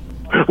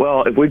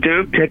 Well, if we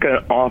do pick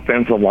an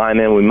offensive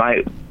lineman, we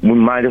might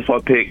as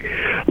well pick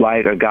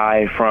like a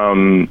guy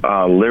from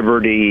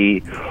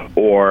Liberty,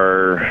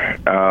 or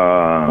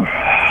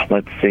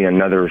let's see,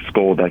 another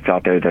school that's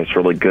out there that's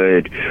really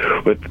good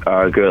with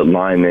good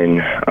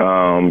linemen.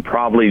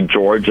 Probably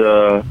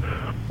Georgia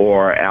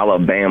or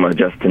Alabama,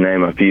 just to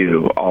name a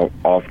few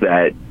off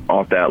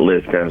that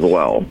list as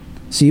well.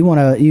 So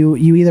you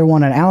either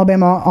want an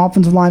Alabama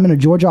offensive lineman, a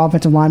Georgia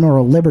offensive lineman, or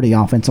a Liberty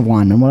offensive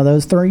lineman. One of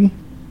those three?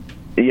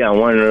 Yeah,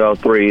 one of those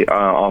three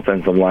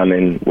offensive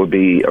linemen would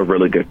be a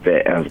really good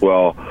fit as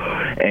well.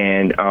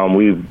 And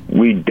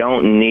we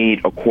don't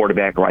need a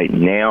quarterback right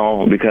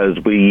now, because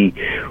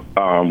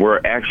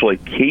we're actually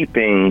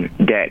keeping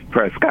Dak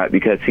Prescott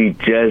because he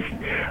just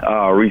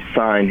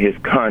re-signed his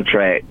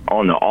contract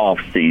on the off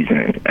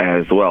season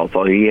as well.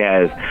 So he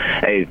has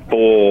a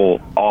full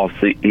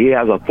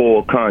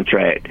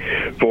contract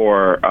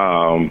for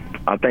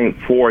I think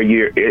 4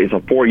 year. It's a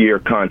 4-year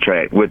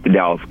contract with the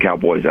Dallas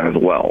Cowboys as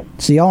well.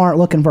 So y'all aren't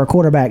looking for a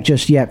quarterback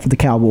just yet for the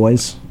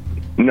Cowboys?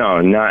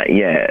 No, not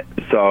yet.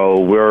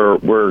 So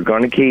we're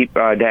going to keep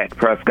Dak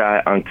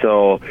Prescott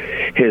until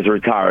his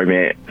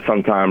retirement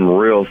sometime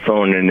real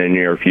soon in the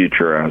near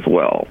future as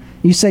well.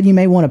 You said you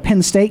may want a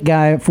Penn State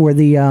guy for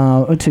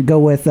to go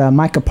with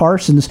Micah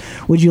Parsons.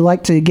 Would you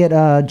like to get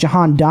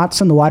Jahan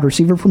Dotson, the wide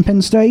receiver from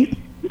Penn State?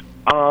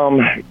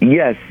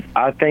 Yes,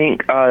 I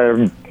think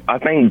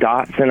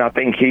Dotson, I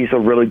think he's a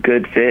really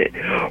good fit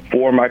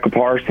for Michael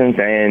Parsons,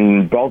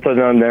 and both of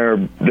them,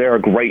 they're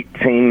great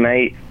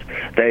teammates.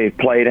 They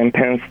played in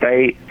Penn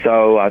State,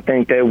 so I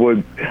think he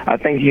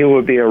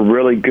would be a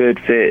really good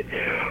fit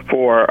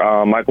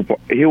for Michael.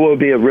 He will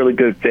be a really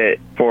good fit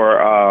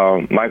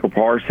for Michael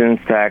Parsons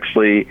to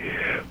actually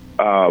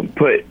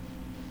put,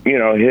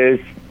 his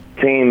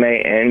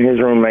teammate and his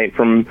roommate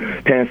from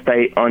Penn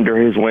State under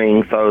his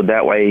wing, so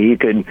that way he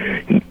could,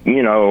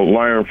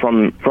 learn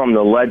from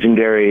the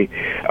legendary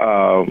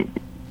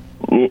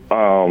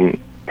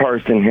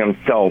person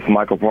himself,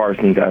 Michael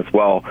Parsons, as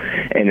well,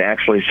 and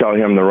actually show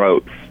him the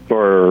ropes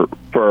for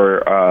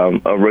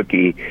a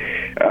rookie,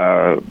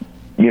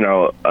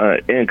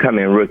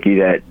 incoming rookie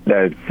that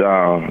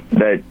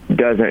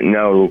doesn't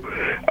know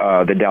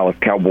the Dallas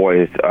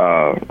Cowboys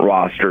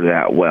roster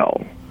that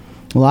well.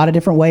 A lot of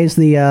different ways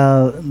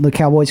the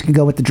Cowboys could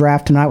go with the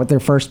draft tonight with their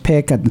first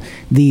pick.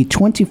 The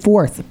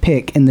 24th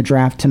pick in the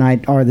draft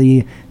tonight are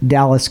the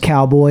Dallas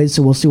Cowboys,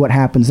 so we'll see what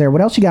happens there.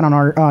 What else you got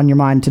on your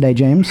mind today,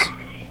 James?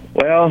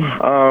 Well,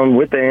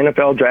 with the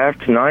NFL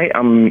draft tonight,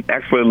 I'm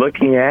actually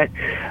looking at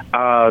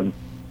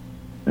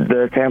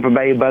the Tampa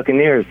Bay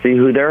Buccaneers, see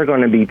who they're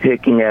going to be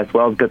picking as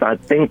well, because I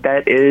think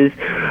that is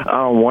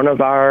one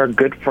of our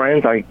good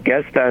friends. I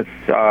guess that's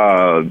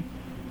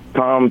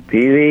Tom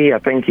Peavy. I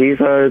think he's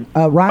Ryan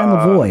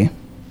Lavoie.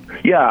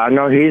 Yeah, I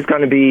know he's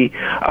going to be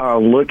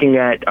looking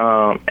at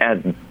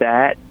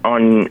that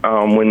on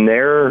when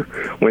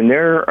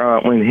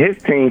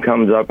his team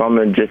comes up. I'm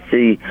going to just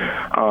see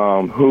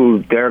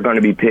who they're going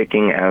to be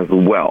picking as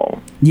well.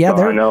 Yeah,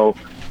 so I know.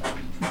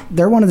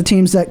 They're one of the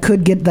teams that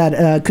could get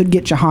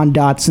Jahan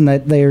Dotson.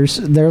 That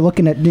they're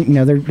looking at,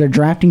 they're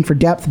drafting for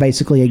depth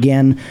basically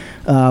again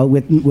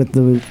with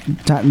the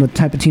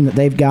type of team that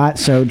they've got.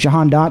 So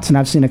Jahan Dotson,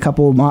 I've seen a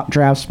couple of mock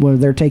drafts where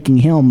they're taking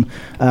him.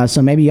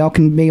 So maybe y'all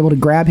can be able to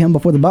grab him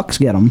before the Bucks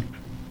get him.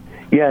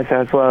 Yes,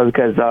 as well,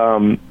 because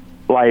at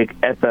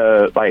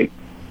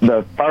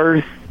the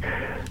first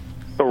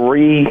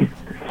 3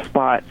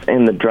 spots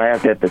in the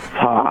draft at the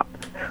top.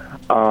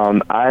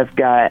 I've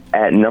got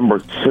at number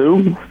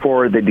 2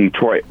 for the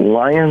Detroit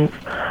Lions,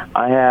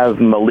 I have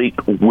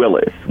Malik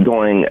Willis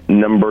going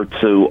number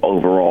 2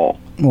 overall.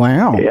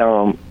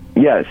 Wow.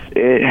 Yes,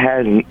 it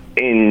has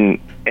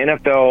in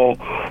NFL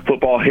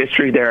football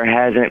history, there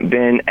hasn't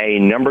been a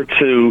number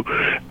 2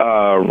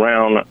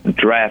 round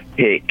draft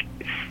pick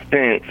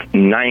since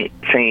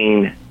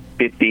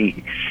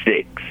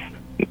 1956.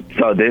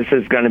 So this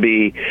is going to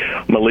be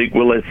Malik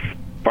Willis'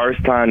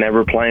 first time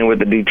ever playing with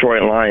the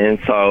Detroit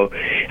Lions, so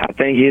I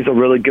think he's a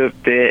really good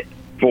fit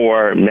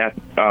for Matt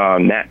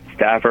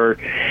Stafford.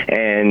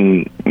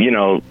 And,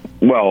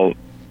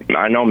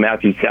 I know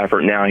Matthew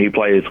Stafford now, he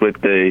plays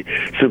with the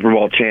Super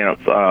Bowl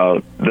champs,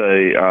 the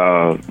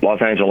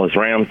Los Angeles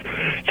Rams.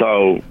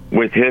 So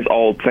with his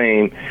old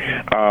team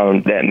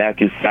that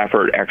Matthew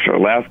Stafford actually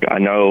left, I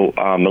know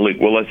Malik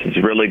Willis is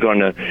really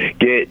going to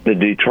get the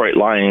Detroit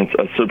Lions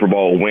a Super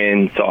Bowl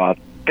win. So I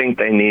think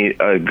they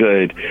need a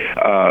good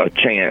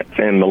chance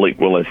in Malik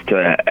Willis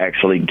to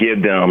actually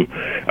give them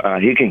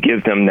he can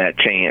give them that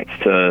chance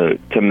to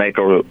make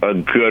a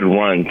good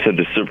run to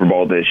the Super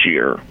Bowl this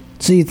year.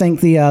 So you think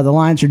the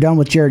Lions are done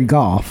with Jared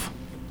Goff?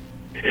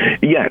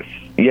 Yes,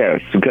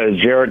 because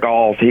Jared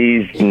Goff,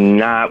 he's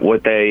not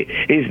what they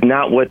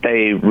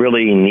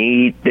really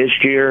need this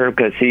year,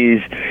 because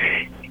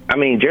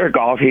Jared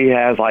Goff, he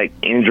has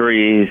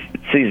injuries,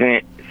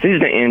 season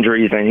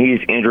injuries, and he's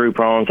injury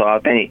prone. So I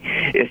think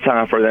it's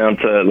time for them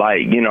to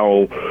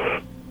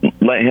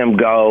let him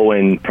go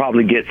and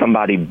probably get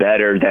somebody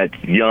better that's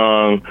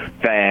young,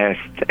 fast,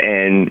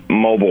 and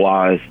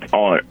mobilized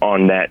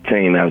on that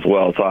team as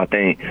well. So I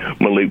think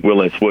Malik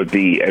Willis would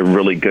be a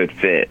really good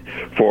fit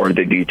for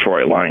the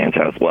Detroit Lions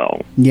as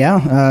well. Yeah,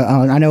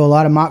 I know a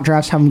lot of mock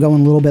drafts have them going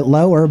a little bit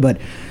lower,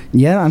 but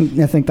yeah,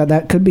 I think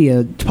that could be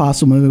a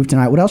possible move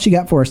tonight. What else you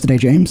got for us today,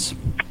 James?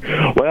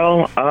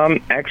 Well,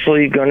 I'm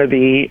actually going to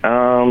be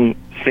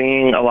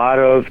seeing a lot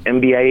of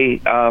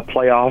NBA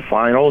playoff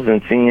finals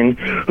and seeing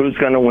who's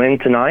going to win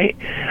tonight.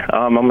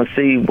 I'm going to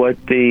see what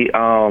the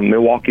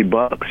Milwaukee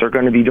Bucks are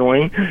going to be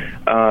doing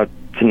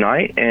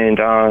tonight, and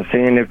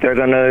seeing if they're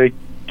going to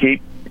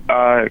keep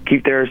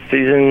their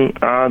season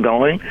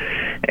going.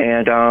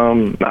 And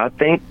I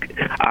think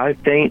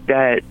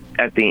that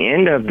at the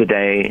end of the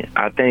day,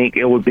 I think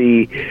it would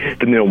be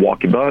the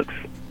Milwaukee Bucks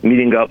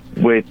meeting up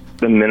with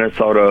the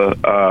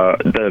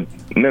the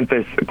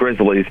Memphis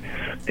Grizzlies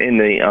in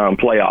the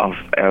playoffs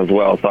as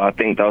well. So I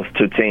think those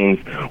two teams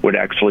would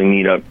actually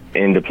meet up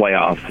in the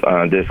playoffs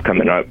this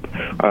coming up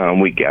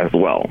week as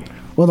well.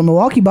 Well, the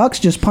Milwaukee Bucks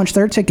just punched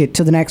their ticket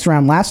to the next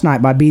round last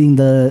night by beating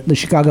the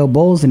Chicago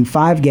Bulls in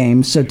 5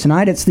 games. So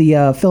tonight it's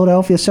the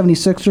Philadelphia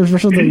 76ers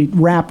versus the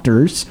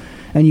Raptors.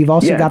 And you've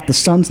also got the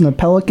Suns and the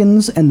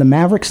Pelicans and the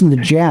Mavericks and the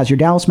Jazz. Your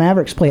Dallas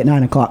Mavericks play at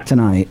 9 o'clock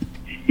tonight.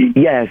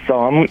 Yeah, so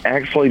I'm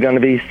actually going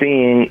to be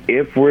seeing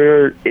if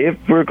we're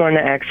going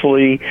to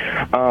actually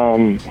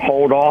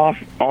hold off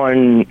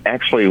on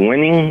actually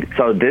winning.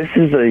 So this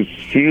is a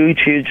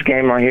huge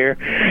game right here.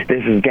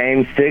 This is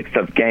Game 6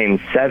 of Game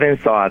 7.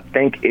 So I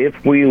think if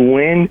we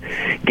win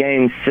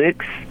Game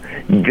 6,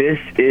 this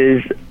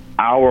is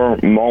our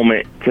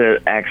moment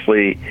to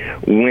actually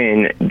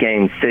win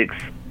Game 6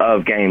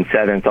 of Game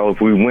 7. So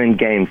if we win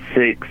Game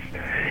 6,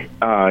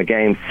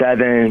 Game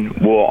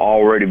 7 will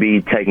already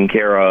be taken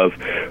care of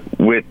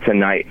with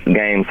tonight's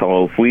game.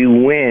 So if we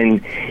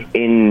win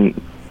in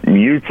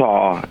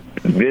Utah,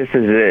 this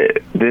is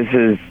it. This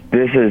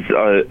is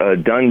a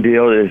done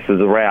deal. This is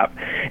a wrap,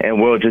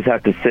 and we'll just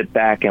have to sit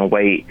back and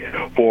wait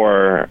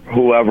for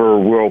whoever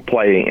will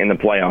play in the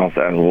playoffs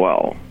as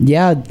well.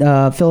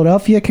 Yeah,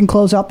 Philadelphia can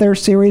close out their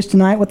series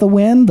tonight with a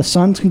win. The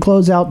Suns can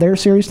close out their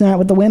series tonight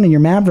with a win, and your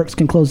Mavericks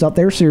can close out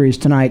their series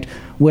tonight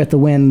with a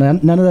win.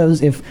 None of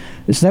those, if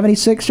the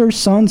 76ers,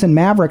 Suns, and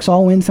Mavericks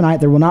all win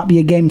tonight, there will not be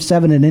a Game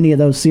 7 in any of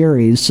those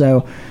series.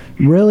 So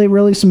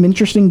really some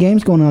interesting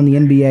games going on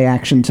in the NBA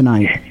action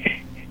tonight.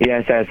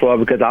 Yes, as well,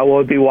 because I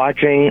will be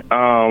watching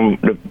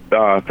the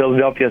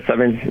Philadelphia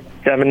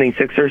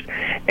 76ers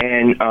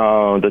and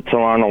the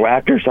Toronto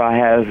Raptors. So I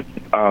have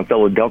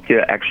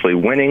Philadelphia actually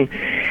winning,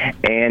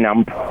 and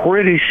I'm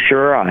pretty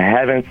sure I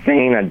haven't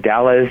seen a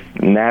Dallas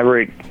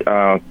Maverick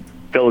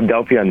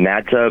Philadelphia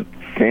matchup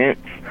since.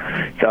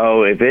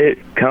 So if it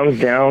comes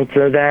down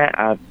to that,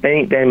 I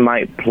think they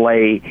might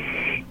play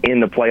in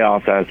the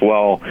playoffs as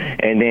well.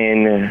 And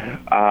then,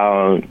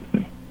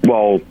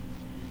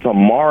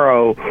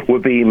 tomorrow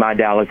would be my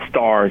Dallas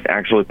Stars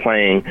actually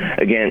playing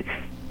against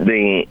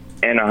the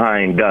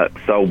Anaheim Ducks.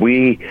 So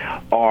we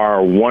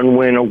are one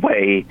win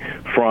away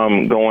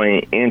from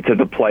going into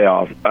the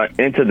playoffs,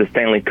 into the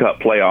Stanley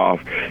Cup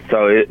playoff.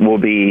 So it will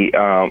be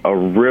a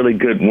really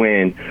good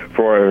win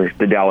for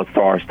the Dallas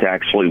Stars to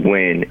actually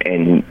win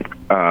and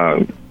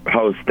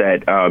host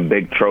that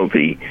big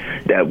trophy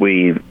that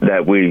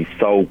we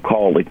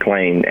so-called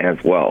claimed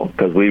as well,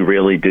 because we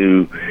really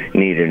do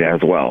need it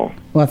as well.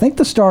 Well, I think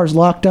the Stars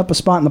locked up a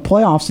spot in the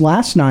playoffs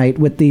last night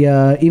with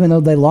the even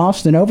though they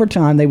lost in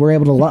overtime, they were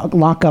able to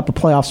lock up a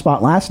playoff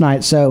spot last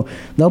night. So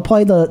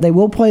they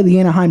will play the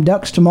Anaheim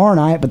Ducks tomorrow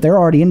night, but they're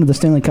already into the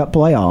Stanley Cup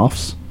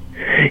playoffs.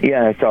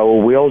 Yeah, so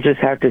we'll just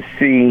have to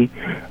see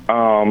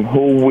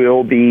who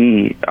will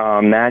be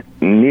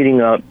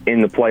meeting up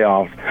in the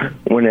playoffs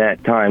when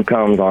that time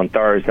comes on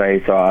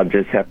Thursday. So I'll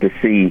just have to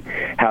see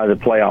how the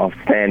playoff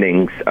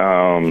standings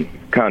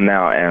come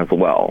out as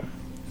well.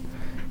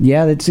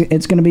 Yeah, it's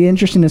going to be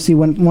interesting to see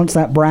once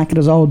that bracket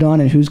is all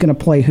done and who's going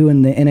to play who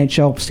in the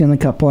NHL Stanley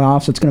Cup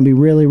playoffs. It's going to be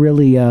really,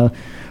 really,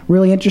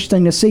 really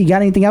interesting to see. You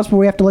got anything else before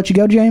we have to let you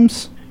go,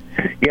 James?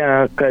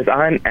 Yeah, because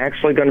I'm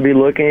actually going to be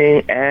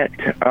looking at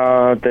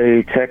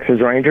the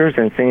Texas Rangers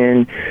and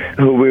seeing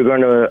who we're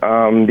going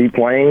to be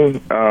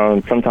playing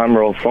sometime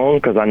real soon,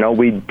 because I know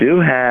we do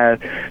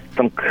have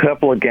some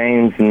couple of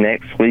games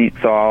next week,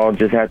 so I'll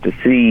just have to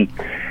see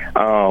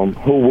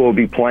who will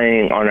be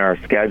playing on our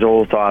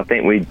schedule. So I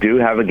think we do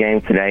have a game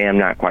today. I'm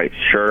not quite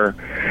sure,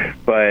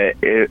 but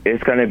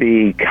it's going to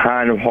be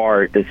kind of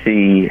hard to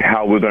see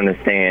how we're going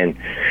to stand,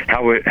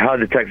 how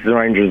the Texas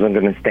Rangers are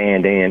going to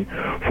stand in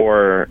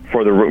for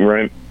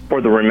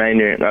the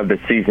remainder of the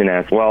season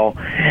as well.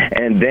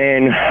 And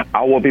then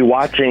I will be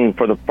watching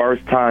for the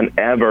first time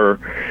ever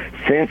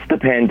since the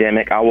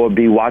pandemic, I will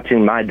be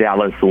watching my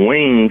Dallas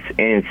Wings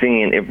and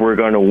seeing if we're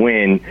going to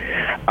win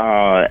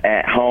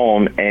at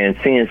home, and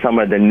seeing some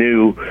of the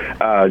new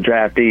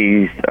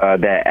draftees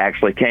that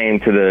actually came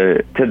to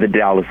the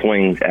Dallas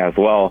Wings as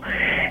well.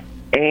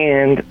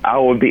 And I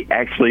will be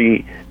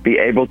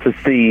able to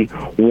see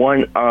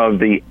one of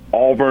the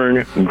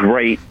Auburn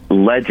great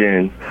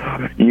legends,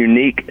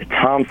 Unique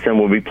Thompson,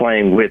 will be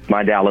playing with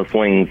my Dallas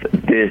Wings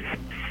this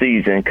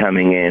season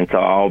coming in. So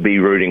I'll be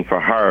rooting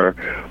for her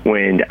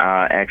when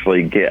I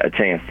actually get a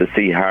chance to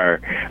see her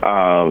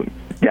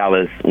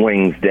Dallas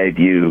Wings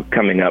debut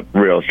coming up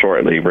real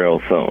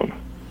soon.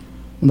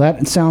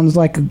 That sounds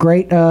like a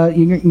great.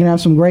 You're gonna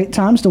have some great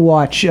times to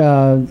watch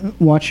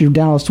your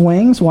Dallas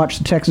Wings, watch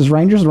the Texas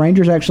Rangers. The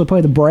Rangers actually play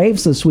the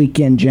Braves this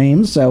weekend,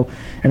 James. So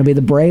it'll be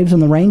the Braves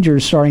and the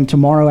Rangers starting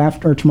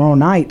tomorrow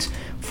night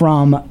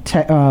from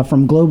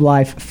Globe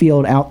Life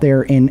Field out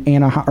there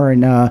in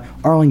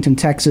Arlington,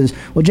 Texas.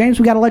 Well, James,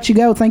 we got to let you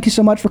go. Thank you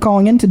so much for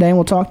calling in today, and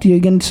we'll talk to you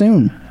again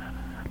soon.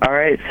 All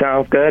right,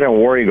 sounds good. And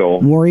War Eagle.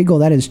 War Eagle,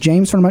 that is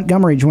James from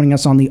Montgomery joining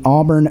us on the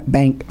Auburn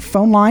Bank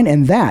phone line,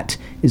 and that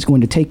is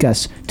going to take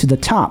us to the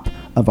top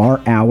of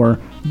our hour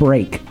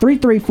break.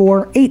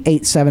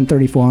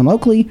 334-887-34 on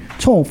locally,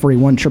 toll-free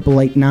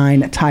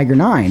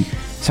 1-888-9-TIGER-9.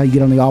 That's how you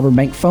get on the Auburn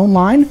Bank phone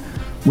line.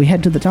 We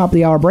head to the top of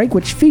the hour break,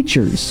 which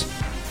features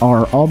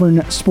our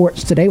Auburn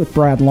Sports Today with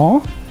Brad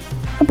Law,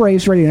 a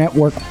Braves Radio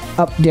Network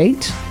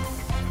update,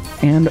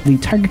 and the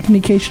Tiger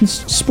Communications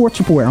Sports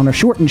Report on a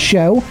shortened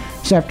show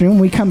this afternoon.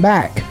 When we come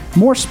back,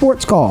 more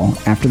Sports Call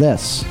after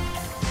this.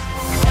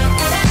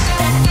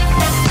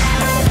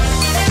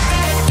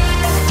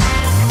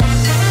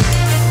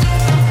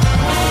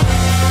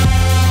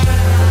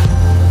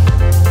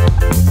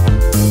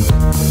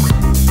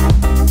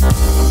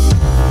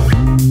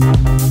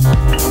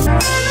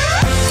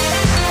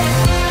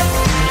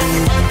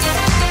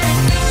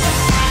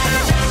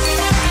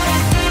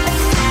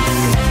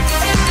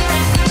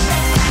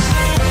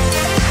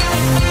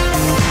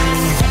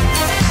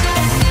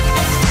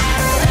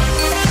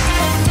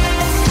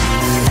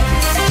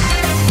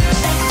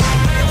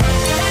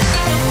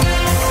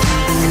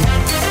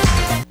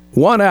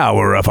 One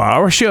hour of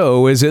our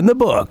show is in the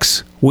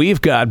books.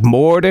 We've got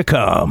more to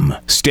come.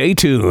 Stay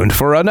tuned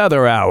for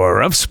another hour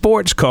of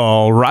Sports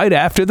Call right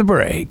after the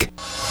break.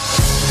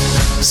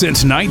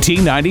 Since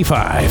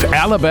 1995,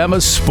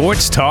 Alabama's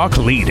sports talk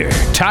leader,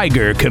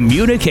 Tiger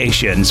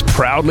Communications,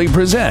 proudly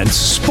presents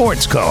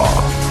Sports Call.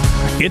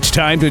 It's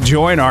time to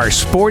join our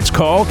Sports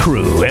Call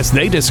crew as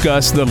they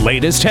discuss the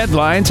latest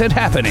headlines and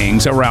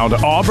happenings around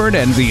Auburn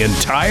and the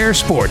entire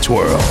sports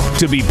world.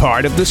 To be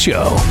part of the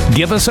show,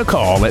 give us a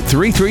call at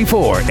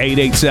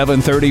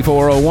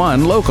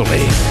 334-887-3401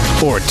 locally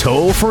or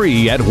toll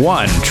free at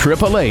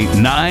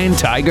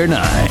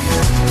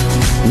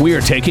 1-888-9-TIGER-9.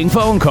 We're taking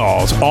phone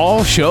calls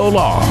all show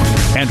long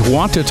and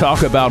want to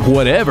talk about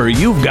whatever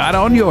you've got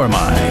on your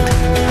mind.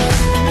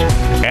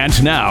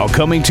 And now,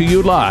 coming to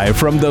you live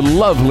from the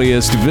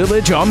loveliest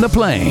village on the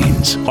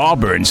plains,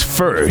 Auburn's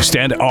first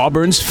and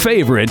Auburn's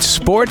favorite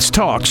sports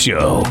talk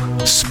show,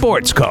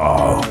 Sports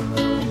Call.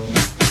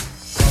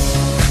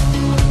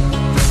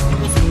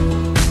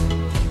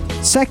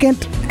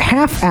 Second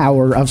half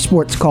hour of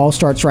Sports Call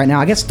starts right now.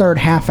 I guess third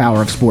half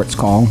hour of Sports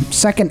Call.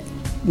 Second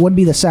would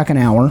be the second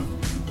hour,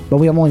 but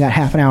we have only got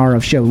half an hour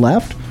of show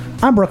left.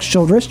 I'm Brooks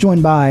Childress,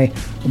 joined by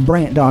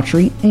Brant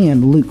Daughtry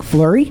and Luke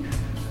Fleury.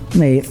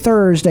 A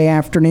Thursday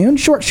afternoon.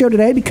 Short show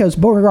today because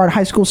Beauregard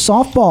High School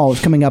softball is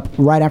coming up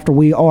right after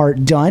we are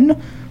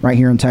done, right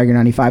here on Tiger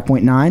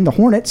 95.9. The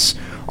Hornets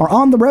are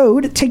on the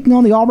road taking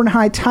on the Auburn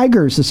High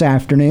Tigers this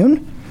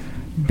afternoon.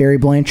 Barry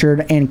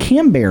Blanchard and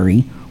Cam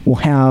Barry will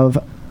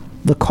have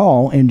the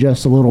call in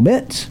just a little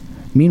bit.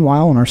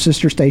 Meanwhile, on our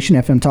sister station,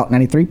 FM Talk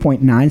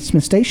 93.9,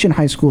 Smith Station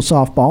High School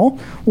softball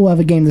will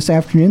have a game this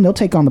afternoon. They'll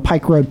take on the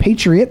Pike Road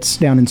Patriots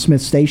down in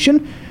Smith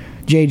Station.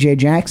 J.J.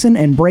 Jackson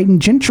and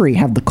Braden Gentry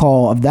have the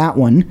call of that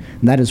one.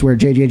 That is where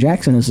J.J.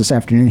 Jackson is this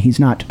afternoon. He's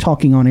not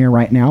talking on air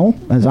right now,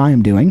 as I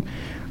am doing.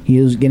 He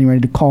is getting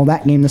ready to call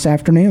that game this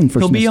afternoon for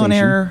He'll Smith be on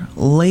Station. air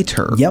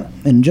later. Yep,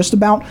 and just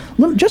about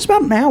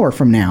an hour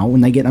from now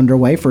when they get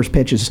underway. First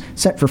pitch is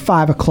set for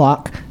 5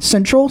 o'clock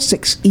Central,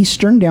 6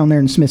 Eastern down there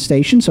in Smith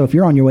Station. So if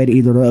you're on your way to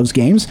either of those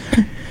games,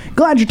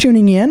 glad you're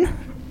tuning in.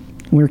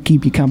 We'll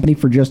keep you company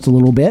for just a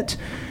little bit.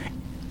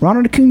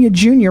 Ronald Acuna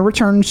Jr.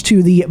 returns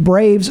to the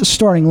Braves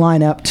starting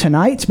lineup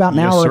tonight. It's about an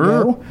hour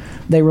ago.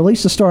 They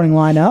released the starting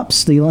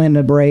lineups. The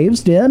Atlanta Braves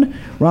did.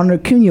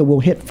 Ronald Acuna will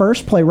hit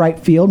first, play right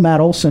field.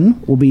 Matt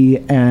Olson will be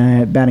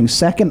batting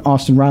second.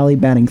 Austin Riley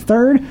batting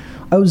third.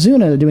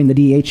 Ozuna doing the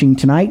DHing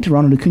tonight.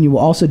 Ronald Acuna will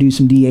also do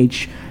some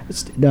DH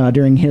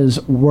during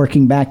his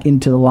working back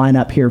into the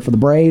lineup here for the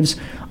Braves.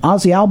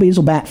 Ozzy Albies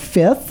will bat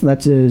fifth.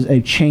 That's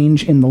a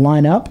change in the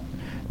lineup,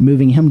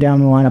 moving him down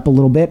the lineup a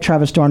little bit.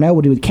 Travis Darnell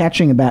will do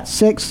catching at bat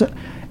sixth.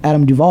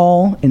 Adam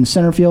Duvall in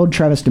center field.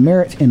 Travis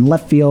Demerit in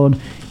left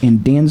field. And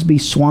Dansby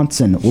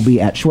Swanson will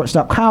be at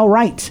shortstop. Kyle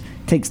Wright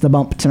takes the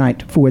bump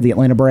tonight for the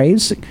Atlanta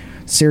Braves.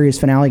 Series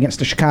finale against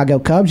the Chicago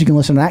Cubs. You can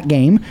listen to that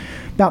game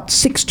about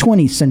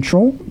 6:20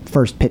 Central,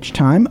 first pitch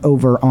time,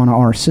 over on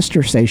our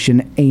sister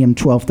station, AM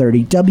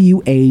 1230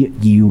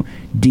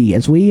 WAUD.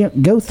 As we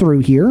go through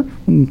here,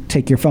 we can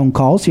take your phone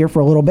calls here for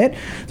a little bit.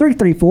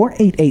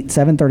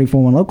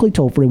 334-887-3401 locally,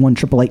 toll free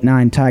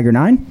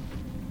 1-888-9-TIGER-9.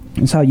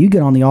 That's how you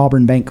get on the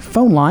Auburn Bank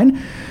phone line.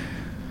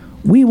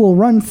 We will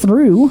run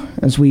through,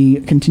 as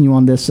we continue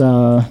on this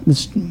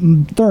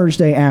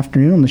Thursday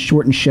afternoon on the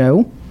shortened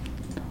show,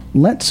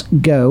 let's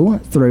go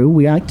through,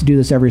 we like to do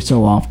this every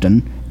so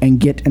often, and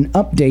get an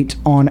update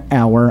on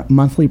our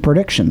monthly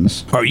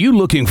predictions. Are you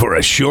looking for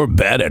a sure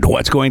bet at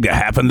what's going to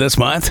happen this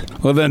month?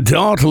 Well, then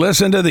don't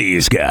listen to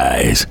these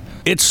guys.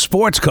 It's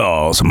Sports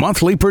Call's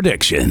Monthly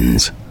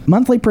Predictions.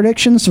 Monthly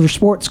predictions for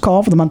Sports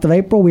Call for the month of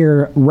April.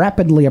 We're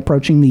rapidly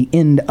approaching the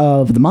end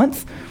of the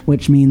month,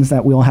 which means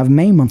that we'll have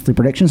May monthly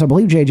predictions. I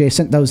believe JJ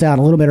sent those out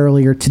a little bit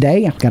earlier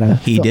today.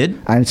 He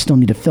did? I still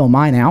need to fill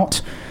mine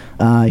out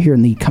here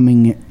in the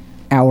coming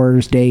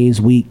hours,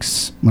 days,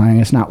 weeks. Well, I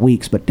guess not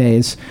weeks, but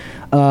days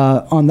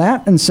on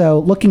that. And so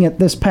looking at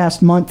this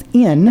past month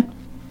in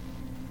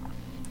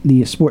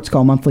the Sports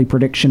Call monthly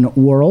prediction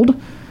world,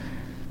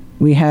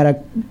 we had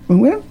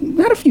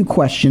a few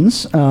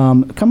questions.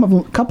 A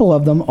couple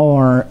of them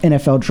are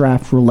NFL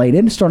draft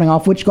related. Starting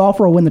off, which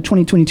golfer will win the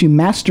 2022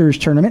 Masters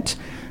tournament?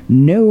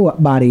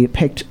 Nobody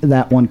picked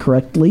that one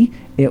correctly.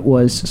 It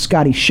was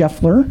Scotty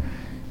Scheffler.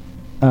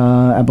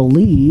 I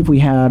believe we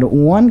had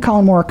one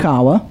Colin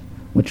Morikawa,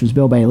 which was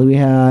Bill Bailey. We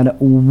had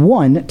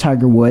one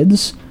Tiger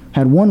Woods.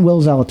 Had one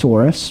Will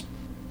Zalatoris.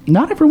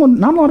 Not a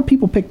lot of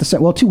people picked the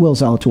set. Well, two Will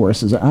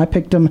Zalatorises. I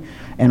picked him,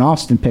 and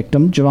Austin picked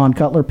him. Javon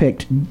Cutler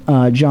picked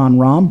John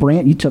Rahm.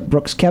 Brant, you took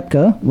Brooks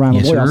Koepka. Ryan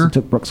Yes, Boyd also sir.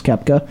 took Brooks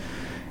Koepka.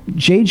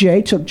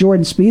 JJ took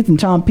Jordan Spieth, and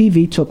Tom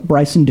Peavy took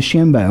Bryson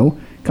DeChambeau.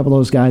 A couple of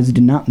those guys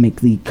did not make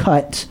the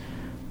cut.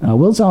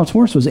 Will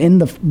Zalatoris was in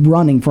the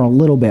running for a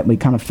little bit, but he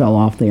kind of fell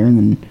off there, and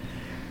then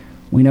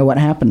we know what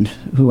happened,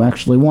 who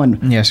actually won.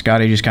 Yeah,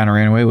 Scotty just kind of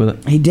ran away with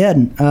it. He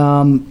did.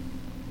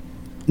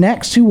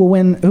 Next, who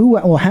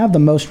will have the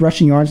most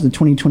rushing yards of the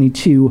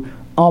 2022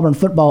 Auburn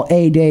football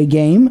A-Day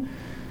game?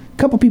 A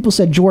couple people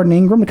said Jordan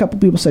Ingram. A couple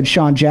people said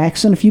Sean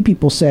Jackson. A few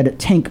people said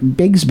Tank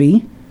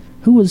Bigsby.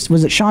 Who was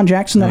it? Sean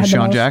Jackson that had the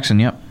Sean most? Jackson,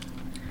 yep.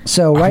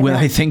 So right With, now,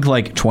 I think,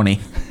 like 20.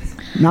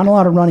 not a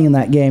lot of running in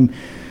that game.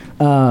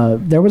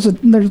 There's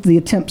the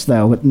attempts,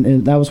 though.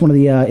 That was one of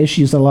the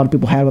issues that a lot of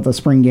people had with the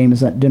spring game, is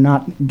that did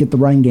not get the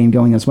running game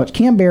going as much.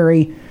 Cam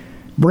Barry,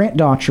 Brant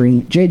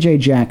Daughtry, J.J.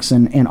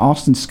 Jackson, and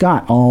Austin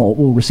Scott all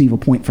will receive a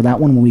point for that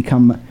one when we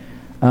come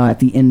at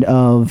the end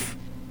of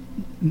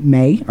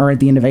May, or at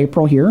the end of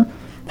April here.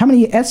 How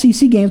many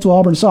SEC games will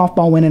Auburn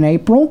softball win in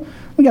April?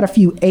 We got a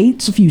few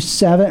 8s, a few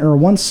 7, or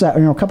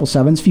a couple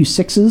 7s, a few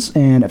 6s,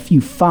 and a few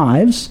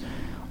 5s.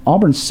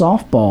 Auburn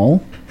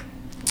softball,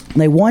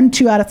 they won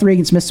 2 out of 3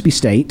 against Mississippi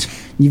State.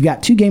 You've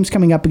got 2 games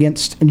coming up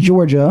against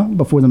Georgia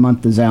before the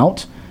month is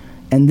out.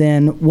 And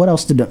then what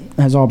else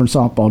has Auburn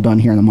softball done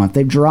here in the month?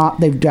 They've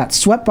got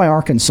swept by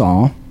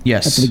Arkansas.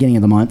 Yes. At the beginning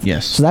of the month.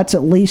 Yes. So that's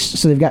at least,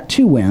 so they've got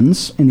 2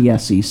 wins in the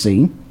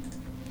SEC.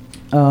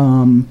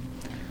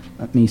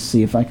 Let me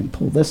see if I can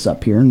pull this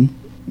up here and,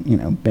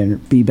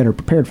 be better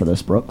prepared for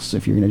this, Brooks,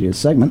 if you're going to do a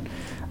segment.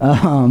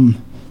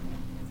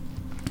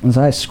 As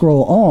I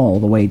scroll all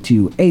the way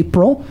to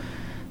April,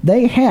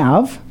 they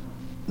have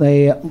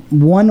They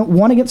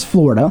won against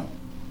Florida.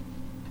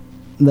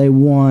 They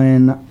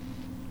won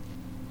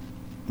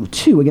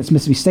 2 against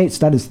Mississippi State, so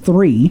that is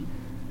 3.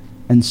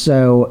 And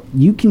so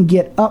you can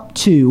get up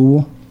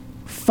to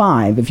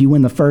 5 if you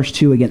win the first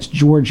 2 against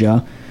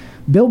Georgia.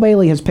 Bill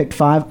Bailey has picked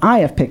 5. I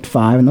have picked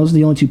 5, and those are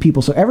the only 2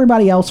 people. So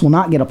everybody else will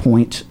not get a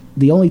point.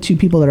 The only 2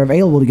 people that are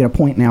available to get a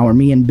point now are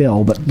me and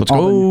Bill, but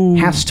Auburn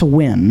has to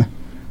win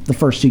the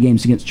first 2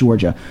 games against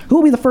Georgia. Who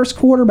will be the first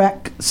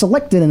quarterback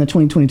selected in the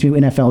 2022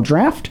 NFL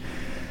Draft?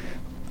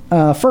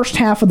 First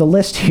half of the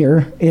list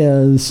here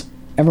is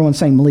everyone's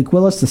saying Malik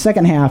Willis. The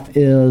second half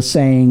is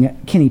saying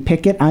Kenny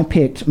Pickett. I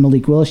picked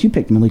Malik Willis. You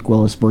picked Malik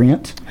Willis,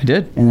 Brent. I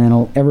did. And then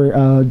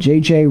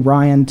JJ,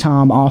 Ryan,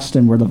 Tom,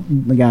 Austin were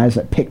the guys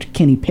that picked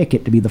Kenny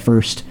Pickett to be the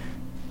first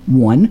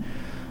one.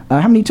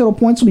 How many total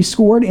points will be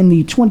scored in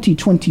the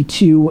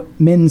 2022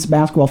 men's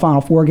basketball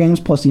Final Four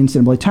games plus the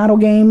NCAA title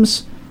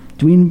games?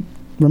 Do we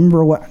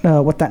remember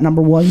what that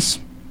number was?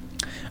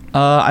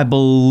 I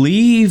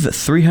believe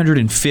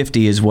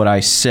 350 is what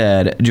I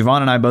said. Javon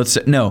and I both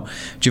said no.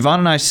 Javon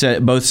and I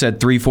both said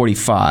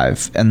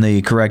 345, and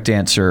the correct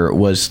answer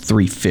was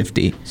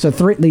 350. So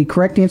the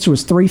correct answer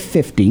was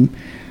 350.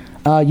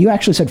 You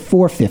actually said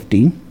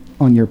 450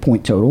 on your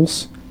point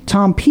totals.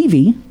 Tom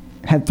Peavy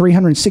had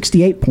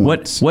 368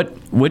 points.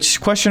 Which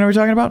question are we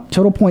talking about?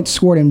 Total points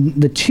scored in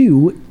the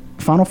 2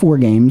 Final Four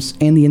games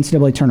and the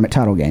NCAA tournament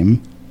title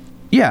game.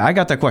 Yeah, I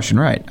got that question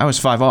right. I was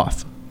 5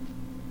 off.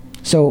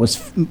 So it was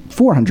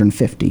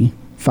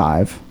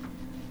 455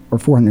 or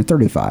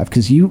 435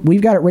 because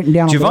we've got it written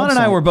down. Javon and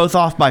I were both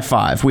off by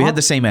 5. We had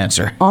the same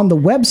answer. On the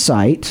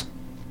website,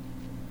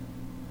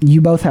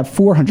 you both have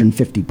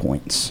 450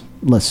 points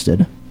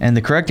listed. And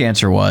the correct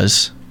answer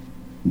was?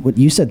 What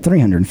you said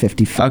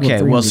 350.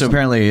 Okay, well, so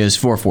apparently it is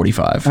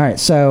 445. All right,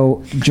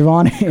 so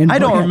Javon and I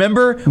don't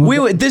remember.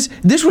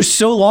 This was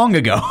so long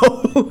ago.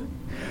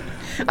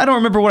 I don't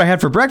remember what I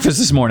had for breakfast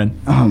this morning.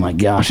 Oh, my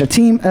gosh. A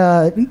team,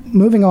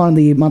 moving on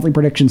the monthly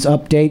predictions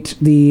update,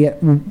 the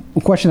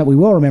question that we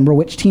will remember,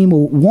 which team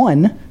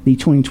won the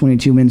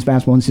 2022 men's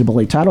basketball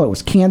NCAA title? It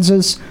was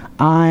Kansas.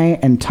 I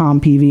and Tom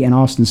Peavy and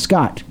Austin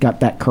Scott got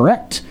that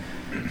correct.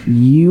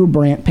 You,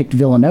 Brant, picked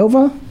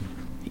Villanova.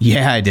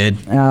 Yeah, I did.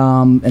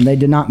 And they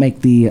did not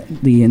make the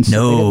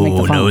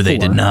No, they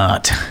did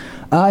not.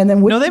 And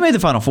then no, they made the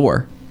Final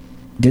Four.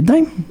 Did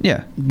they?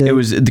 Yeah. It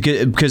was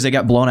because they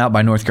got blown out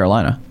by North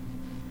Carolina.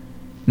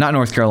 Not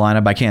North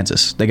Carolina, by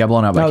Kansas. They got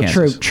blown out by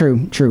Kansas.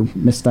 True.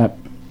 Missed that.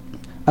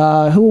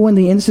 Who will win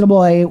the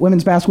NCAA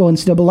women's basketball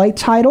NCAA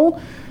title?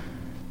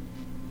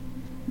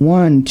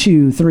 1,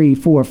 2, 3,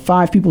 4,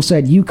 5 people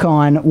said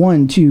UConn.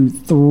 1, 2,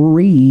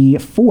 3,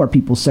 4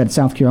 people said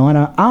South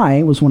Carolina.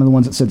 I was one of the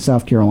ones that said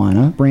South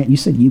Carolina. Brant, you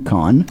said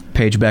UConn.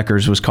 Paige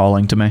Beckers was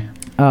calling to me.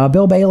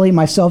 Bill Bailey,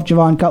 myself,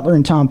 Javon Cutler,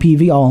 and Tom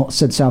Peavy all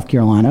said South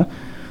Carolina.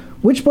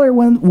 Which player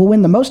will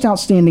win the most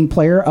outstanding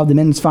player of the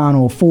men's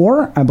Final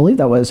Four? I believe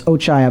that was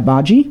Ochai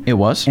Agbaji. It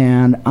was.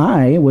 And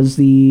I was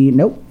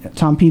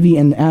Tom Peavy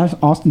and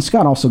Austin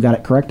Scott also got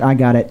it correct. I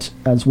got it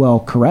as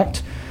well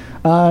correct.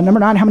 Number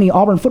 9, how many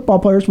Auburn football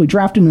players will be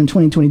drafted in the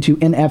 2022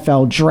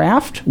 NFL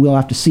Draft? We'll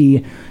have to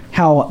see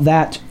how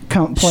that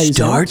plays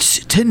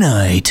Starts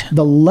tonight.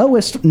 The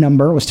lowest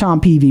number was Tom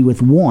Peavy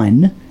with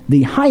 1.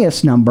 The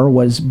highest number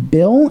was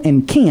Bill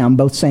and Cam,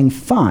 both saying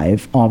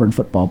 5 Auburn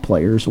football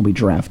players will be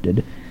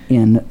drafted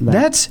in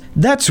that.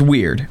 That's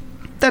weird.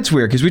 That's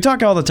weird because we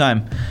talk all the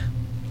time.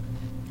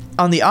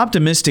 On the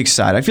optimistic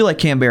side, I feel like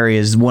Cam Berry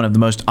is one of the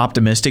most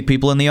optimistic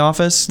people in the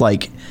office.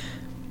 Like,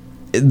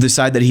 the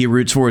side that he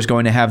roots for is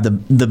going to have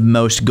the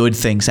most good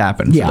things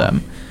happen for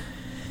them.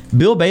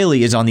 Bill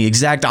Bailey is on the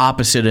exact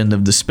opposite end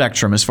of the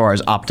spectrum as far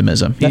as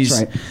optimism. That's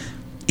right.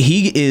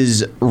 He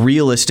is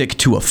realistic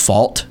to a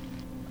fault,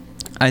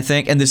 I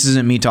think, and this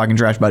isn't me talking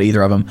trash about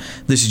either of them.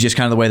 This is just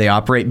kind of the way they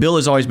operate. Bill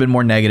has always been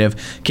more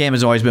negative. Cam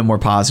has always been more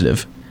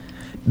positive.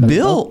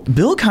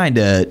 Bill kind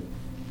of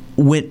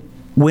went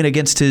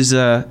against his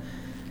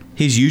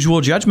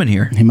usual judgment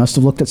here. He must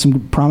have looked at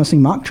some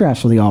promising mock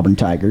drafts for the Auburn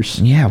Tigers.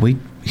 Yeah,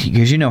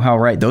 because you know how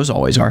right those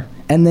always are.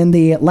 And then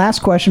the last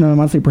question on the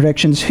monthly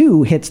predictions: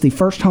 who hits the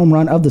first home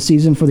run of the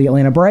season for the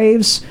Atlanta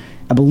Braves?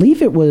 I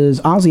believe it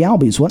was Ozzie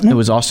Albies, wasn't it? It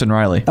was Austin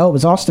Riley. Oh, it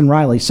was Austin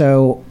Riley.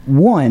 So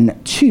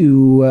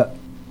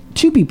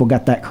 2 people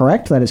got that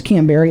correct. That is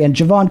Cam Berry and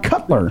Javon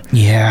Cutler.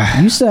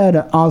 Yeah. You said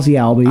Ozzie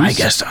Albies. I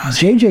guessed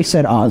Ozzie. JJ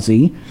said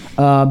Ozzie.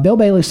 Bill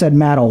Bailey said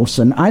Matt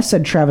Olson. I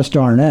said Travis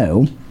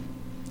d'Arnaud.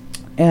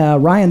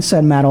 Ryan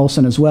said Matt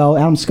Olson as well.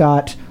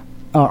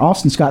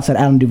 Austin Scott said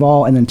Adam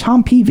Duvall. And then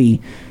Tom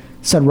Peavy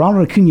said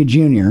Ronald Acuna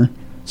Jr.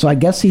 So I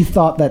guess he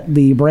thought that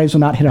the Braves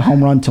would not hit a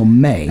home run until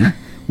May,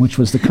 which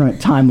was the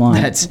current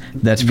timeline.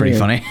 That's pretty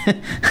funny.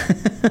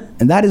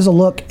 And that is a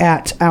look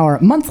at our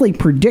monthly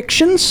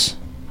predictions.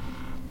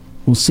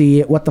 We'll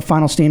see what the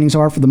final standings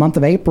are for the month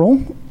of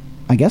April.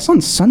 I guess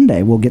on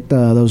Sunday we'll get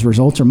those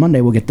results, or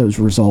Monday we'll get those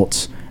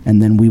results,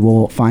 and then we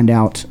will find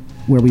out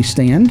where we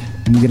stand,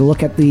 and we'll get a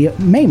look at the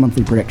May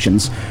monthly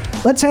predictions.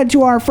 Let's head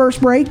to our first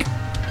break,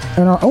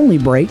 and our only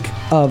break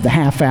of the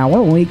half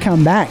hour. When we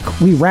come back,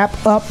 we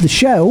wrap up the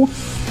show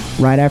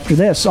right after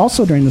this.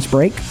 Also during this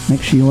break,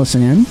 make sure you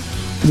listen in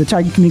to the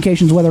Tiger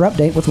Communications weather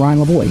update with Ryan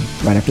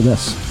Lavoie right after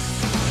this.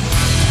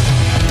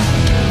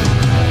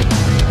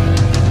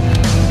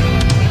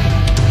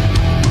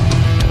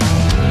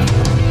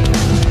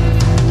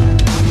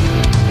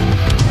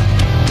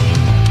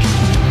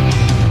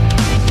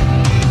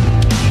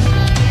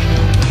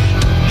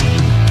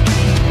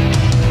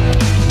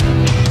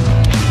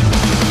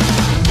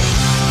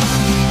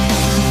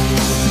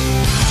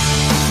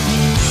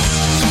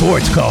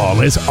 Sports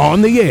Call is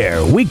on the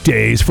air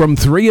weekdays from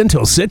 3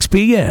 until 6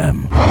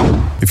 p.m.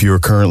 If you are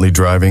currently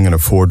driving in a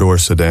four-door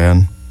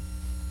sedan,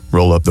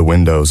 roll up the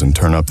windows and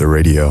turn up the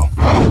radio.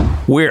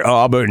 We're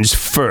Auburn's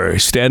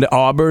first and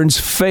Auburn's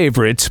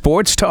favorite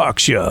sports talk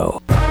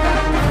show.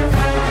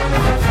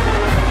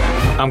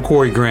 I'm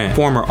Corey Grant,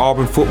 former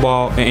Auburn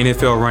football and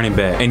NFL running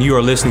back, and you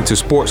are listening to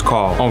Sports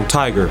Call on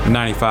Tiger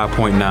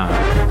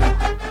 95.9.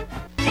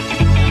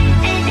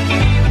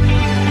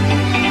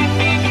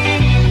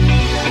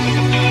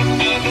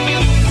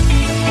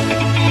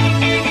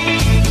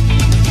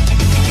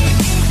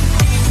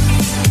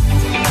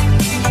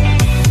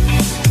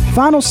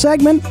 Final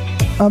segment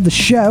of the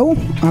show.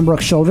 I'm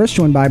Brooks Childress,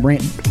 joined by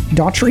Brant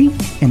Daughtry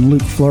and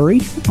Luke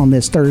Fleury on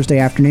this Thursday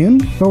afternoon.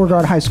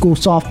 Beauregard High School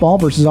softball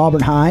versus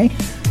Auburn High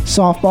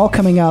softball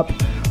coming up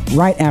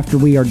right after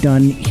we are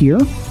done here.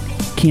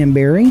 Cam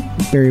Barry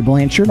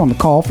Blanchard on the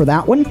call for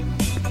that one.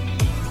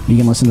 You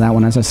can listen to that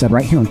one, as I said,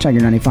 right here on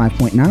Tiger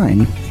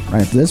 95.9.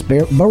 Right after this,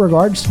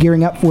 Beauregard's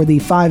gearing up for the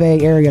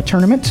 5A area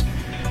tournament.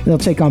 They'll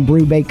take on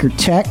Brew Baker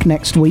Tech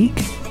next week.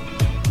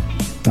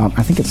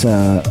 I think it's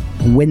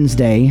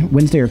Wednesday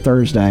or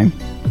Thursday.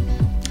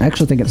 I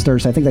actually think it's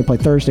Thursday. I think they play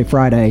Thursday,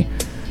 Friday.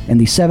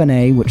 And the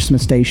 7A, which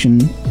Smith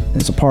Station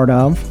is a part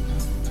of,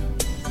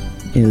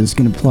 is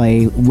going to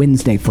play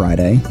Wednesday,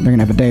 Friday. They're going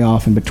to have a day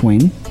off in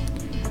between.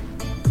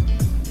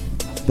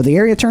 But the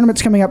area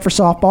tournament's coming up for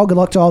softball. Good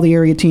luck to all the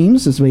area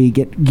teams as we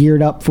get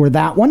geared up for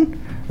that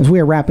one. As we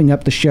are wrapping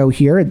up the show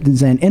here, it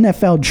is an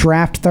NFL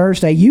Draft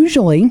Thursday.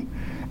 Usually,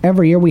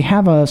 every year we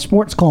have a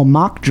Sports Call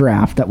mock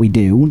draft that we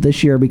do.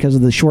 This year, because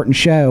of the shortened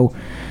show,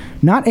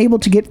 not able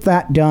to get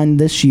that done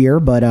this year,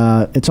 but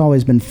it's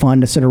always been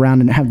fun to sit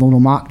around and have the little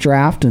mock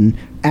draft and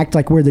act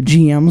like we're the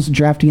GMs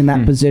drafting in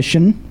that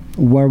position,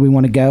 where we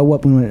want to go,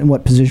 what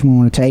position we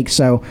want to take.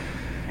 So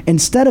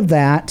instead of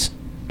that,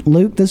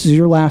 Luke, this is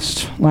your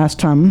last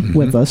time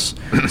with us.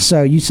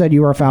 So you said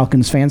you were a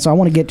Falcons fan, so I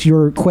want to get to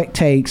your quick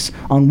takes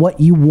on what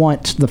you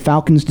want the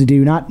Falcons to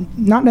do, not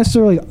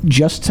necessarily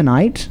just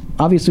tonight.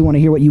 Obviously, want to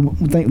hear what you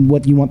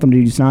want them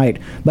to do tonight,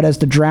 but as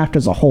the draft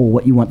as a whole,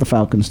 what you want the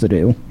Falcons to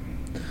do.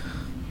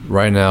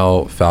 Right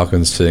now,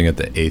 Falcons sitting at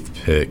the 8th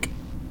pick.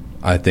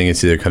 I think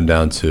it's either come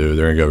down to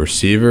they're going to go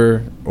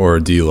receiver or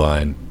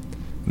D-line.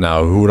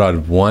 Now, who would I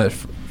want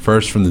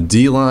first from the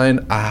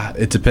D-line?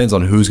 It depends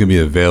on who's going to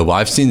be available.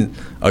 I've seen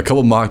a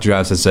couple mock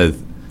drafts that said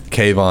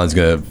Kayvon's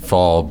going to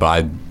fall,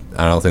 but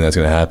I don't think that's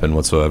going to happen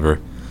whatsoever.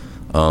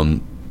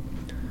 When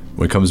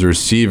it comes to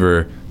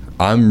receiver,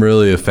 I'm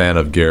really a fan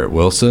of Garrett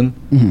Wilson.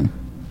 Mm-hmm.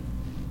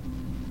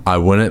 I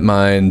wouldn't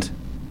mind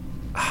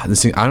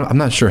this thing. I'm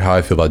not sure how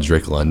I feel about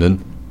Drake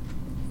London.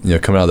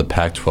 Coming out of the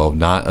Pac-12,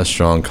 not a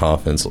strong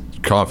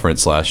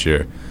conference last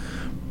year.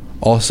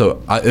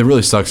 Also, it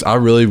really sucks. I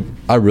really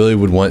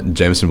would want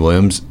Jameson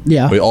Williams.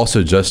 Yeah. But he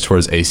also just tore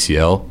his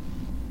ACL,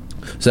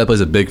 so that plays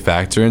a big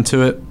factor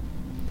into it.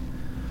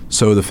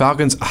 So the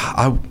Falcons,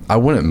 I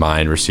wouldn't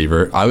mind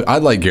receiver.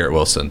 I'd like Garrett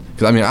Wilson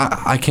because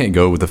I can't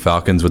go with the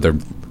Falcons with their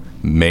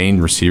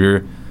main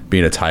receiver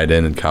being a tight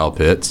end and Kyle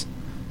Pitts,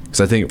 because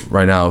I think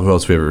right now who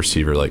else we have a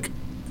receiver like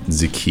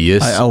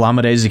Zacchaeus.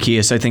 Olamide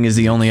Zacchaeus, I think, is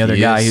the only other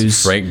guy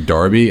who's Frank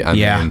Darby. I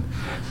mean,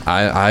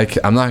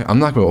 I'm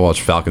not going to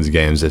watch Falcons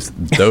games if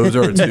those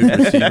are two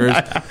receivers,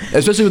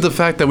 especially with the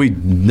fact that we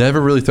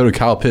never really throw to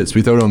Kyle Pitts.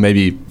 We throw to him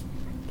maybe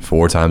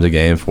 4 or 5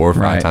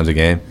 times a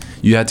game.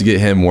 You have to get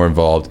him more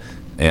involved,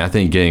 and I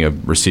think getting a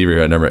receiver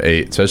at number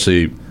 8,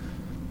 especially,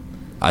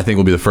 I think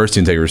we'll be the first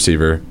team to take a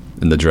receiver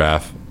in the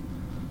draft.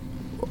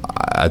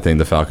 I think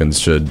the Falcons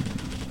should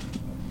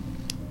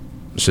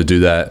do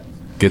that,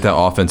 get that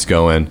offense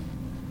going,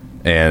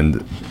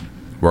 and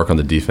work on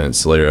the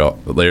defense later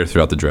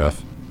throughout the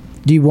draft.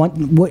 Do you want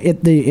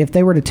if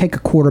they were to take a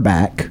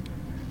quarterback?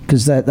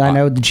 Because I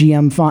know the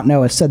GM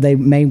Fontenot has said they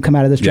may come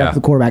out of this draft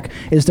with a quarterback.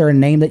 Is there a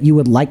name that you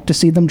would like to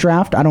see them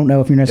draft? I don't know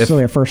if you're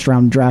necessarily a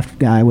first-round draft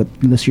guy with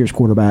this year's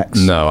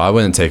quarterbacks. No, I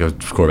wouldn't take a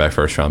quarterback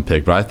first-round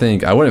pick, but I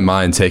think I wouldn't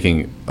mind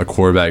taking a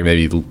quarterback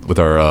maybe with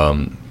our I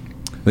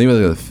think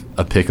with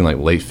a pick in like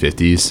late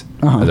 50s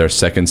as our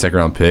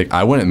second-round pick.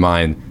 I wouldn't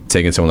mind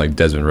taking someone like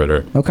Desmond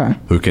Ridder. Okay.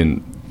 Who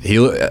can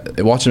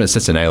watching him at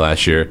Cincinnati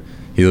last year,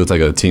 he looked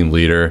like a team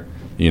leader.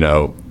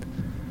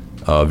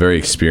 A very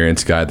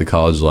experienced guy at the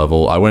college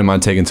level. I wouldn't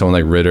mind taking someone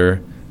like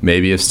Ridder.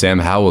 Maybe if Sam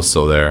Howell's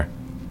still there.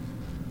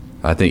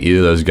 I think either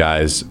of those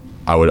guys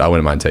I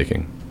wouldn't mind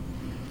taking.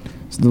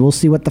 So we'll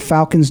see what the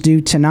Falcons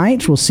do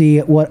tonight. We'll see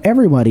what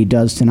everybody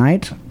does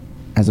tonight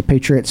as a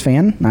Patriots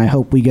fan. I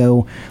hope we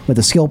go with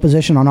a skill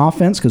position on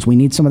offense because we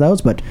need some of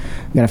those, but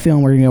I've got a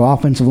feeling we're going to go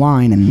offensive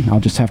line, and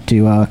I'll just have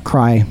to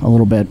cry a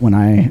little bit when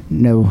I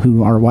know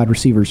who our wide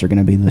receivers are going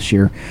to be this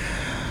year.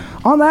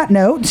 On that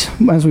note,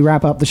 as we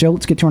wrap up the show,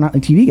 let's get to our Nightly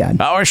TV Guide.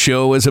 Our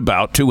show is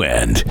about to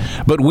end,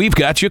 but we've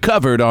got you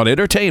covered on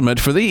entertainment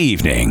for the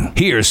evening.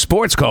 Here's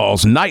Sports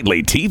Call's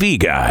Nightly TV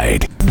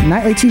Guide.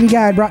 Nightly TV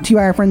Guide brought to you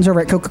by our friends over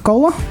at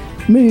Coca-Cola.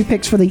 Movie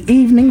picks for the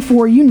evening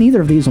for you.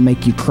 Neither of these will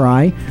make you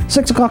cry.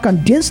 6 o'clock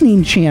on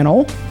Disney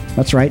Channel.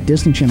 That's right,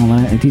 Disney Channel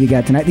Nightly TV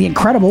Guide tonight. The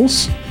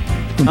Incredibles.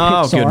 From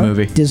Pixar. Good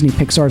movie. Disney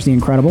Pixar's The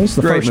Incredibles,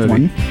 the Great first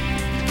movie. one.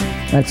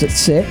 That's at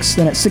 6.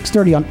 Then at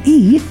 6:30 on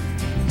E,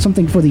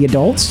 something for the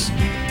adults.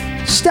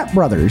 Step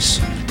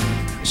Brothers,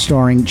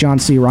 starring John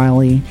C.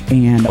 Reilly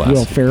and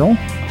Will Ferrell.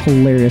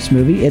 Hilarious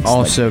movie. It's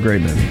Also a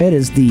great movie. It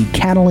is the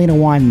Catalina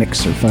wine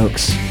mixer,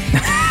 folks.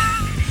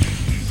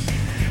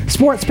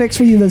 Sports picks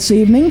for you this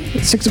evening.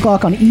 At 6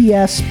 o'clock on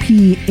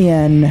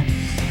ESPN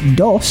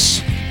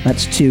Dos.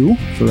 That's 2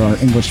 for our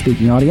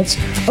English-speaking audience.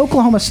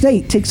 Oklahoma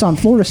State takes on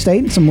Florida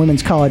State in some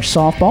women's college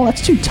softball.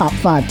 That's 2 top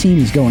 5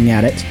 teams going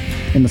at it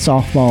in the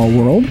softball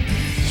world.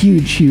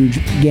 Huge,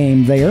 huge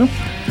game there.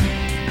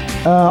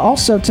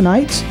 Also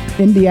tonight,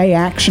 NBA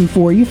action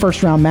for you.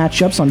 First-round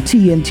matchups on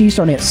TNT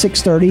starting at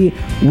 6:30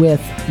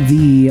 with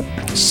the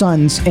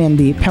Suns and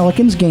the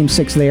Pelicans. Game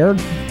 6 there.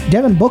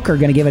 Devin Booker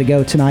going to give it a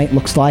go tonight,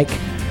 looks like.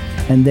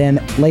 And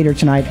then later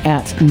tonight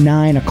at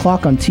 9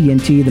 o'clock on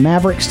TNT, the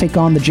Mavericks take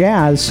on the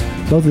Jazz.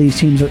 Both of these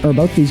teams, or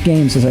both these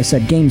games, as I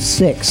said, Game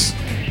 6.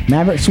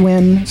 Mavericks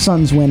win,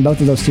 Suns win.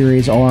 Both of those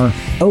series are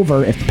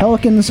over. If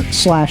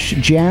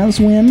Pelicans/Jazz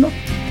win,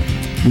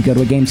 we go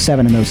to a Game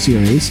 7 in those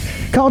series.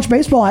 College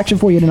baseball action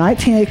for you tonight.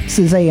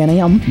 Texas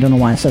A&M. Don't know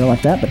why I said it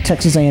like that, but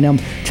Texas A&M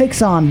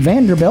takes on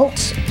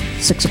Vanderbilt.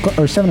 6 o'clock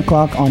or 7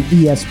 o'clock on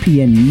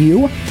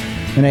ESPNU.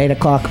 And 8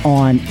 o'clock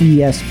on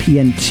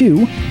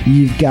ESPN2,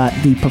 you've got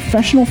the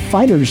Professional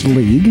Fighters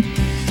League.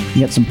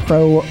 You got some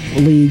Pro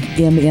League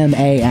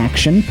MMA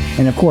action.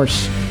 And, of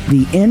course,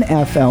 the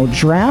NFL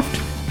Draft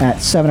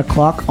at 7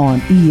 o'clock on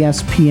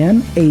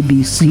ESPN,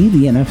 ABC,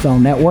 the NFL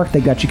Network.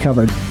 They got you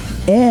covered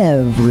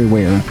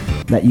everywhere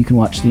that you can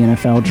watch the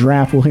NFL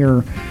Draft.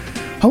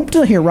 Hope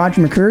to hear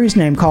Roger McCreary's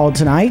name called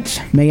tonight.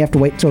 May have to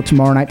wait till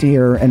tomorrow night to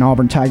hear an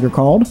Auburn Tiger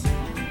called.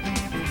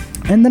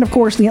 And then, of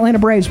course, the Atlanta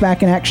Braves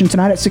back in action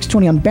tonight at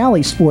 6:20 on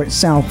Bally Sports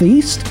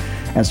Southeast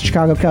as the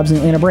Chicago Cubs and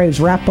Atlanta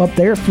Braves wrap up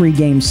their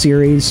 3-game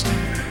series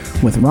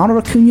with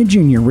Ronald Acuna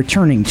Jr.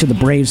 returning to the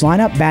Braves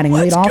lineup, batting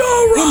leadoff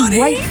in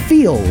right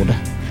field.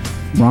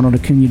 Ronald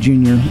Acuna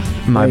Jr.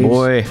 My Braves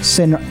boy.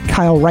 send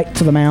Kyle Wright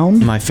to the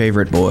mound, My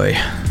favorite boy.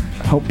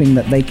 hoping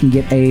that they can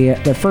get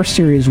their first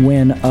series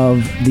win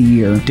of the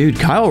year. Dude,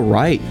 Kyle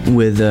Wright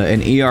with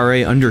an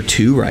ERA under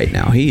 2 right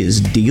now. He is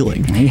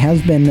dealing. He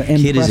has been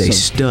impressive. Kid is a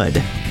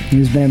stud.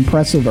 He's been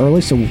impressive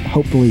early, so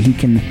hopefully he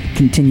can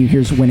continue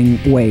his winning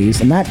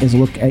ways. And that is a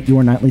look at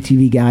your Nightly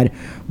TV Guide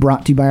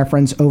brought to you by our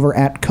friends over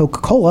at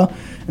Coca-Cola.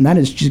 And that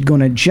is just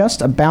going to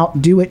just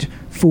about do it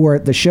for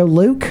the show.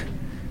 Luke,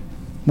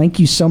 thank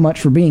you so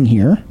much for being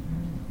here.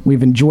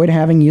 We've enjoyed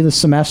having you this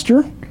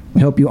semester.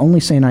 We hope you only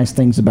say nice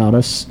things about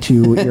us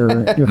to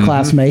your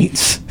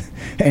classmates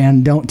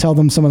and don't tell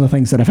them some of the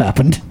things that have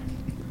happened.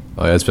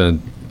 Oh, yeah, it's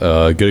been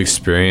a good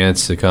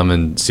experience to come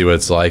and see what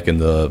it's like in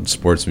the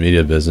sports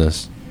media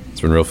business.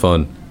 It's been real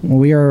fun. Well,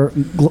 we are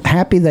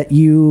happy that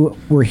you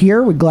were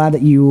here. We're glad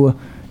that you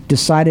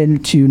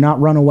decided to not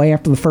run away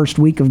after the first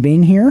week of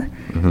being here.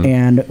 Mm-hmm.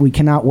 And we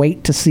cannot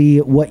wait to see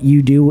what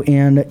you do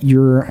in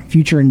your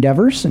future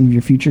endeavors and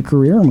your future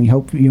career. And we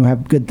hope you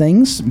have good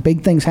things,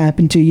 big things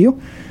happen to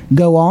you.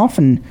 Go off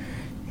and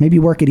maybe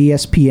work at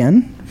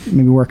ESPN,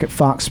 maybe work at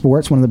Fox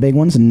Sports, one of the big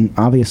ones. And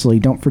obviously,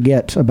 don't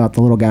forget about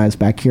the little guys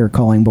back here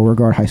calling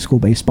Beauregard High School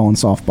baseball and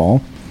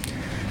softball.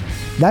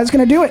 That's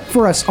going to do it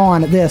for us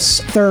on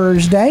this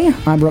Thursday.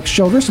 I'm Brooks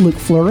Childress, Luke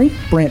Fleury,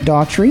 Brant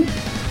Daughtry.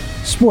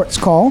 Sports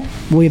Call.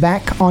 We'll be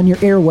back on your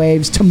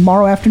airwaves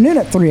tomorrow afternoon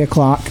at 3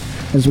 o'clock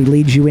as we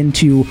lead you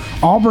into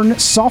Auburn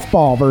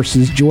softball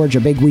versus Georgia.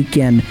 Big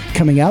weekend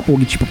coming up. We'll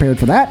get you prepared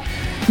for that.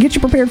 Get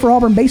you prepared for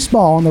Auburn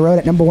baseball on the road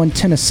at number 1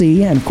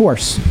 Tennessee. And, of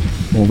course,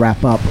 we'll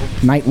wrap up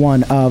night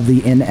 1 of the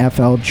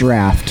NFL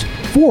Draft.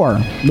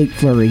 For Luke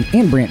Fleury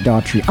and Brant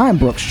Daughtry, I'm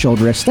Brooks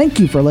Childress. Thank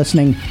you for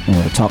listening, and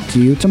we'll talk to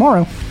you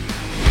tomorrow.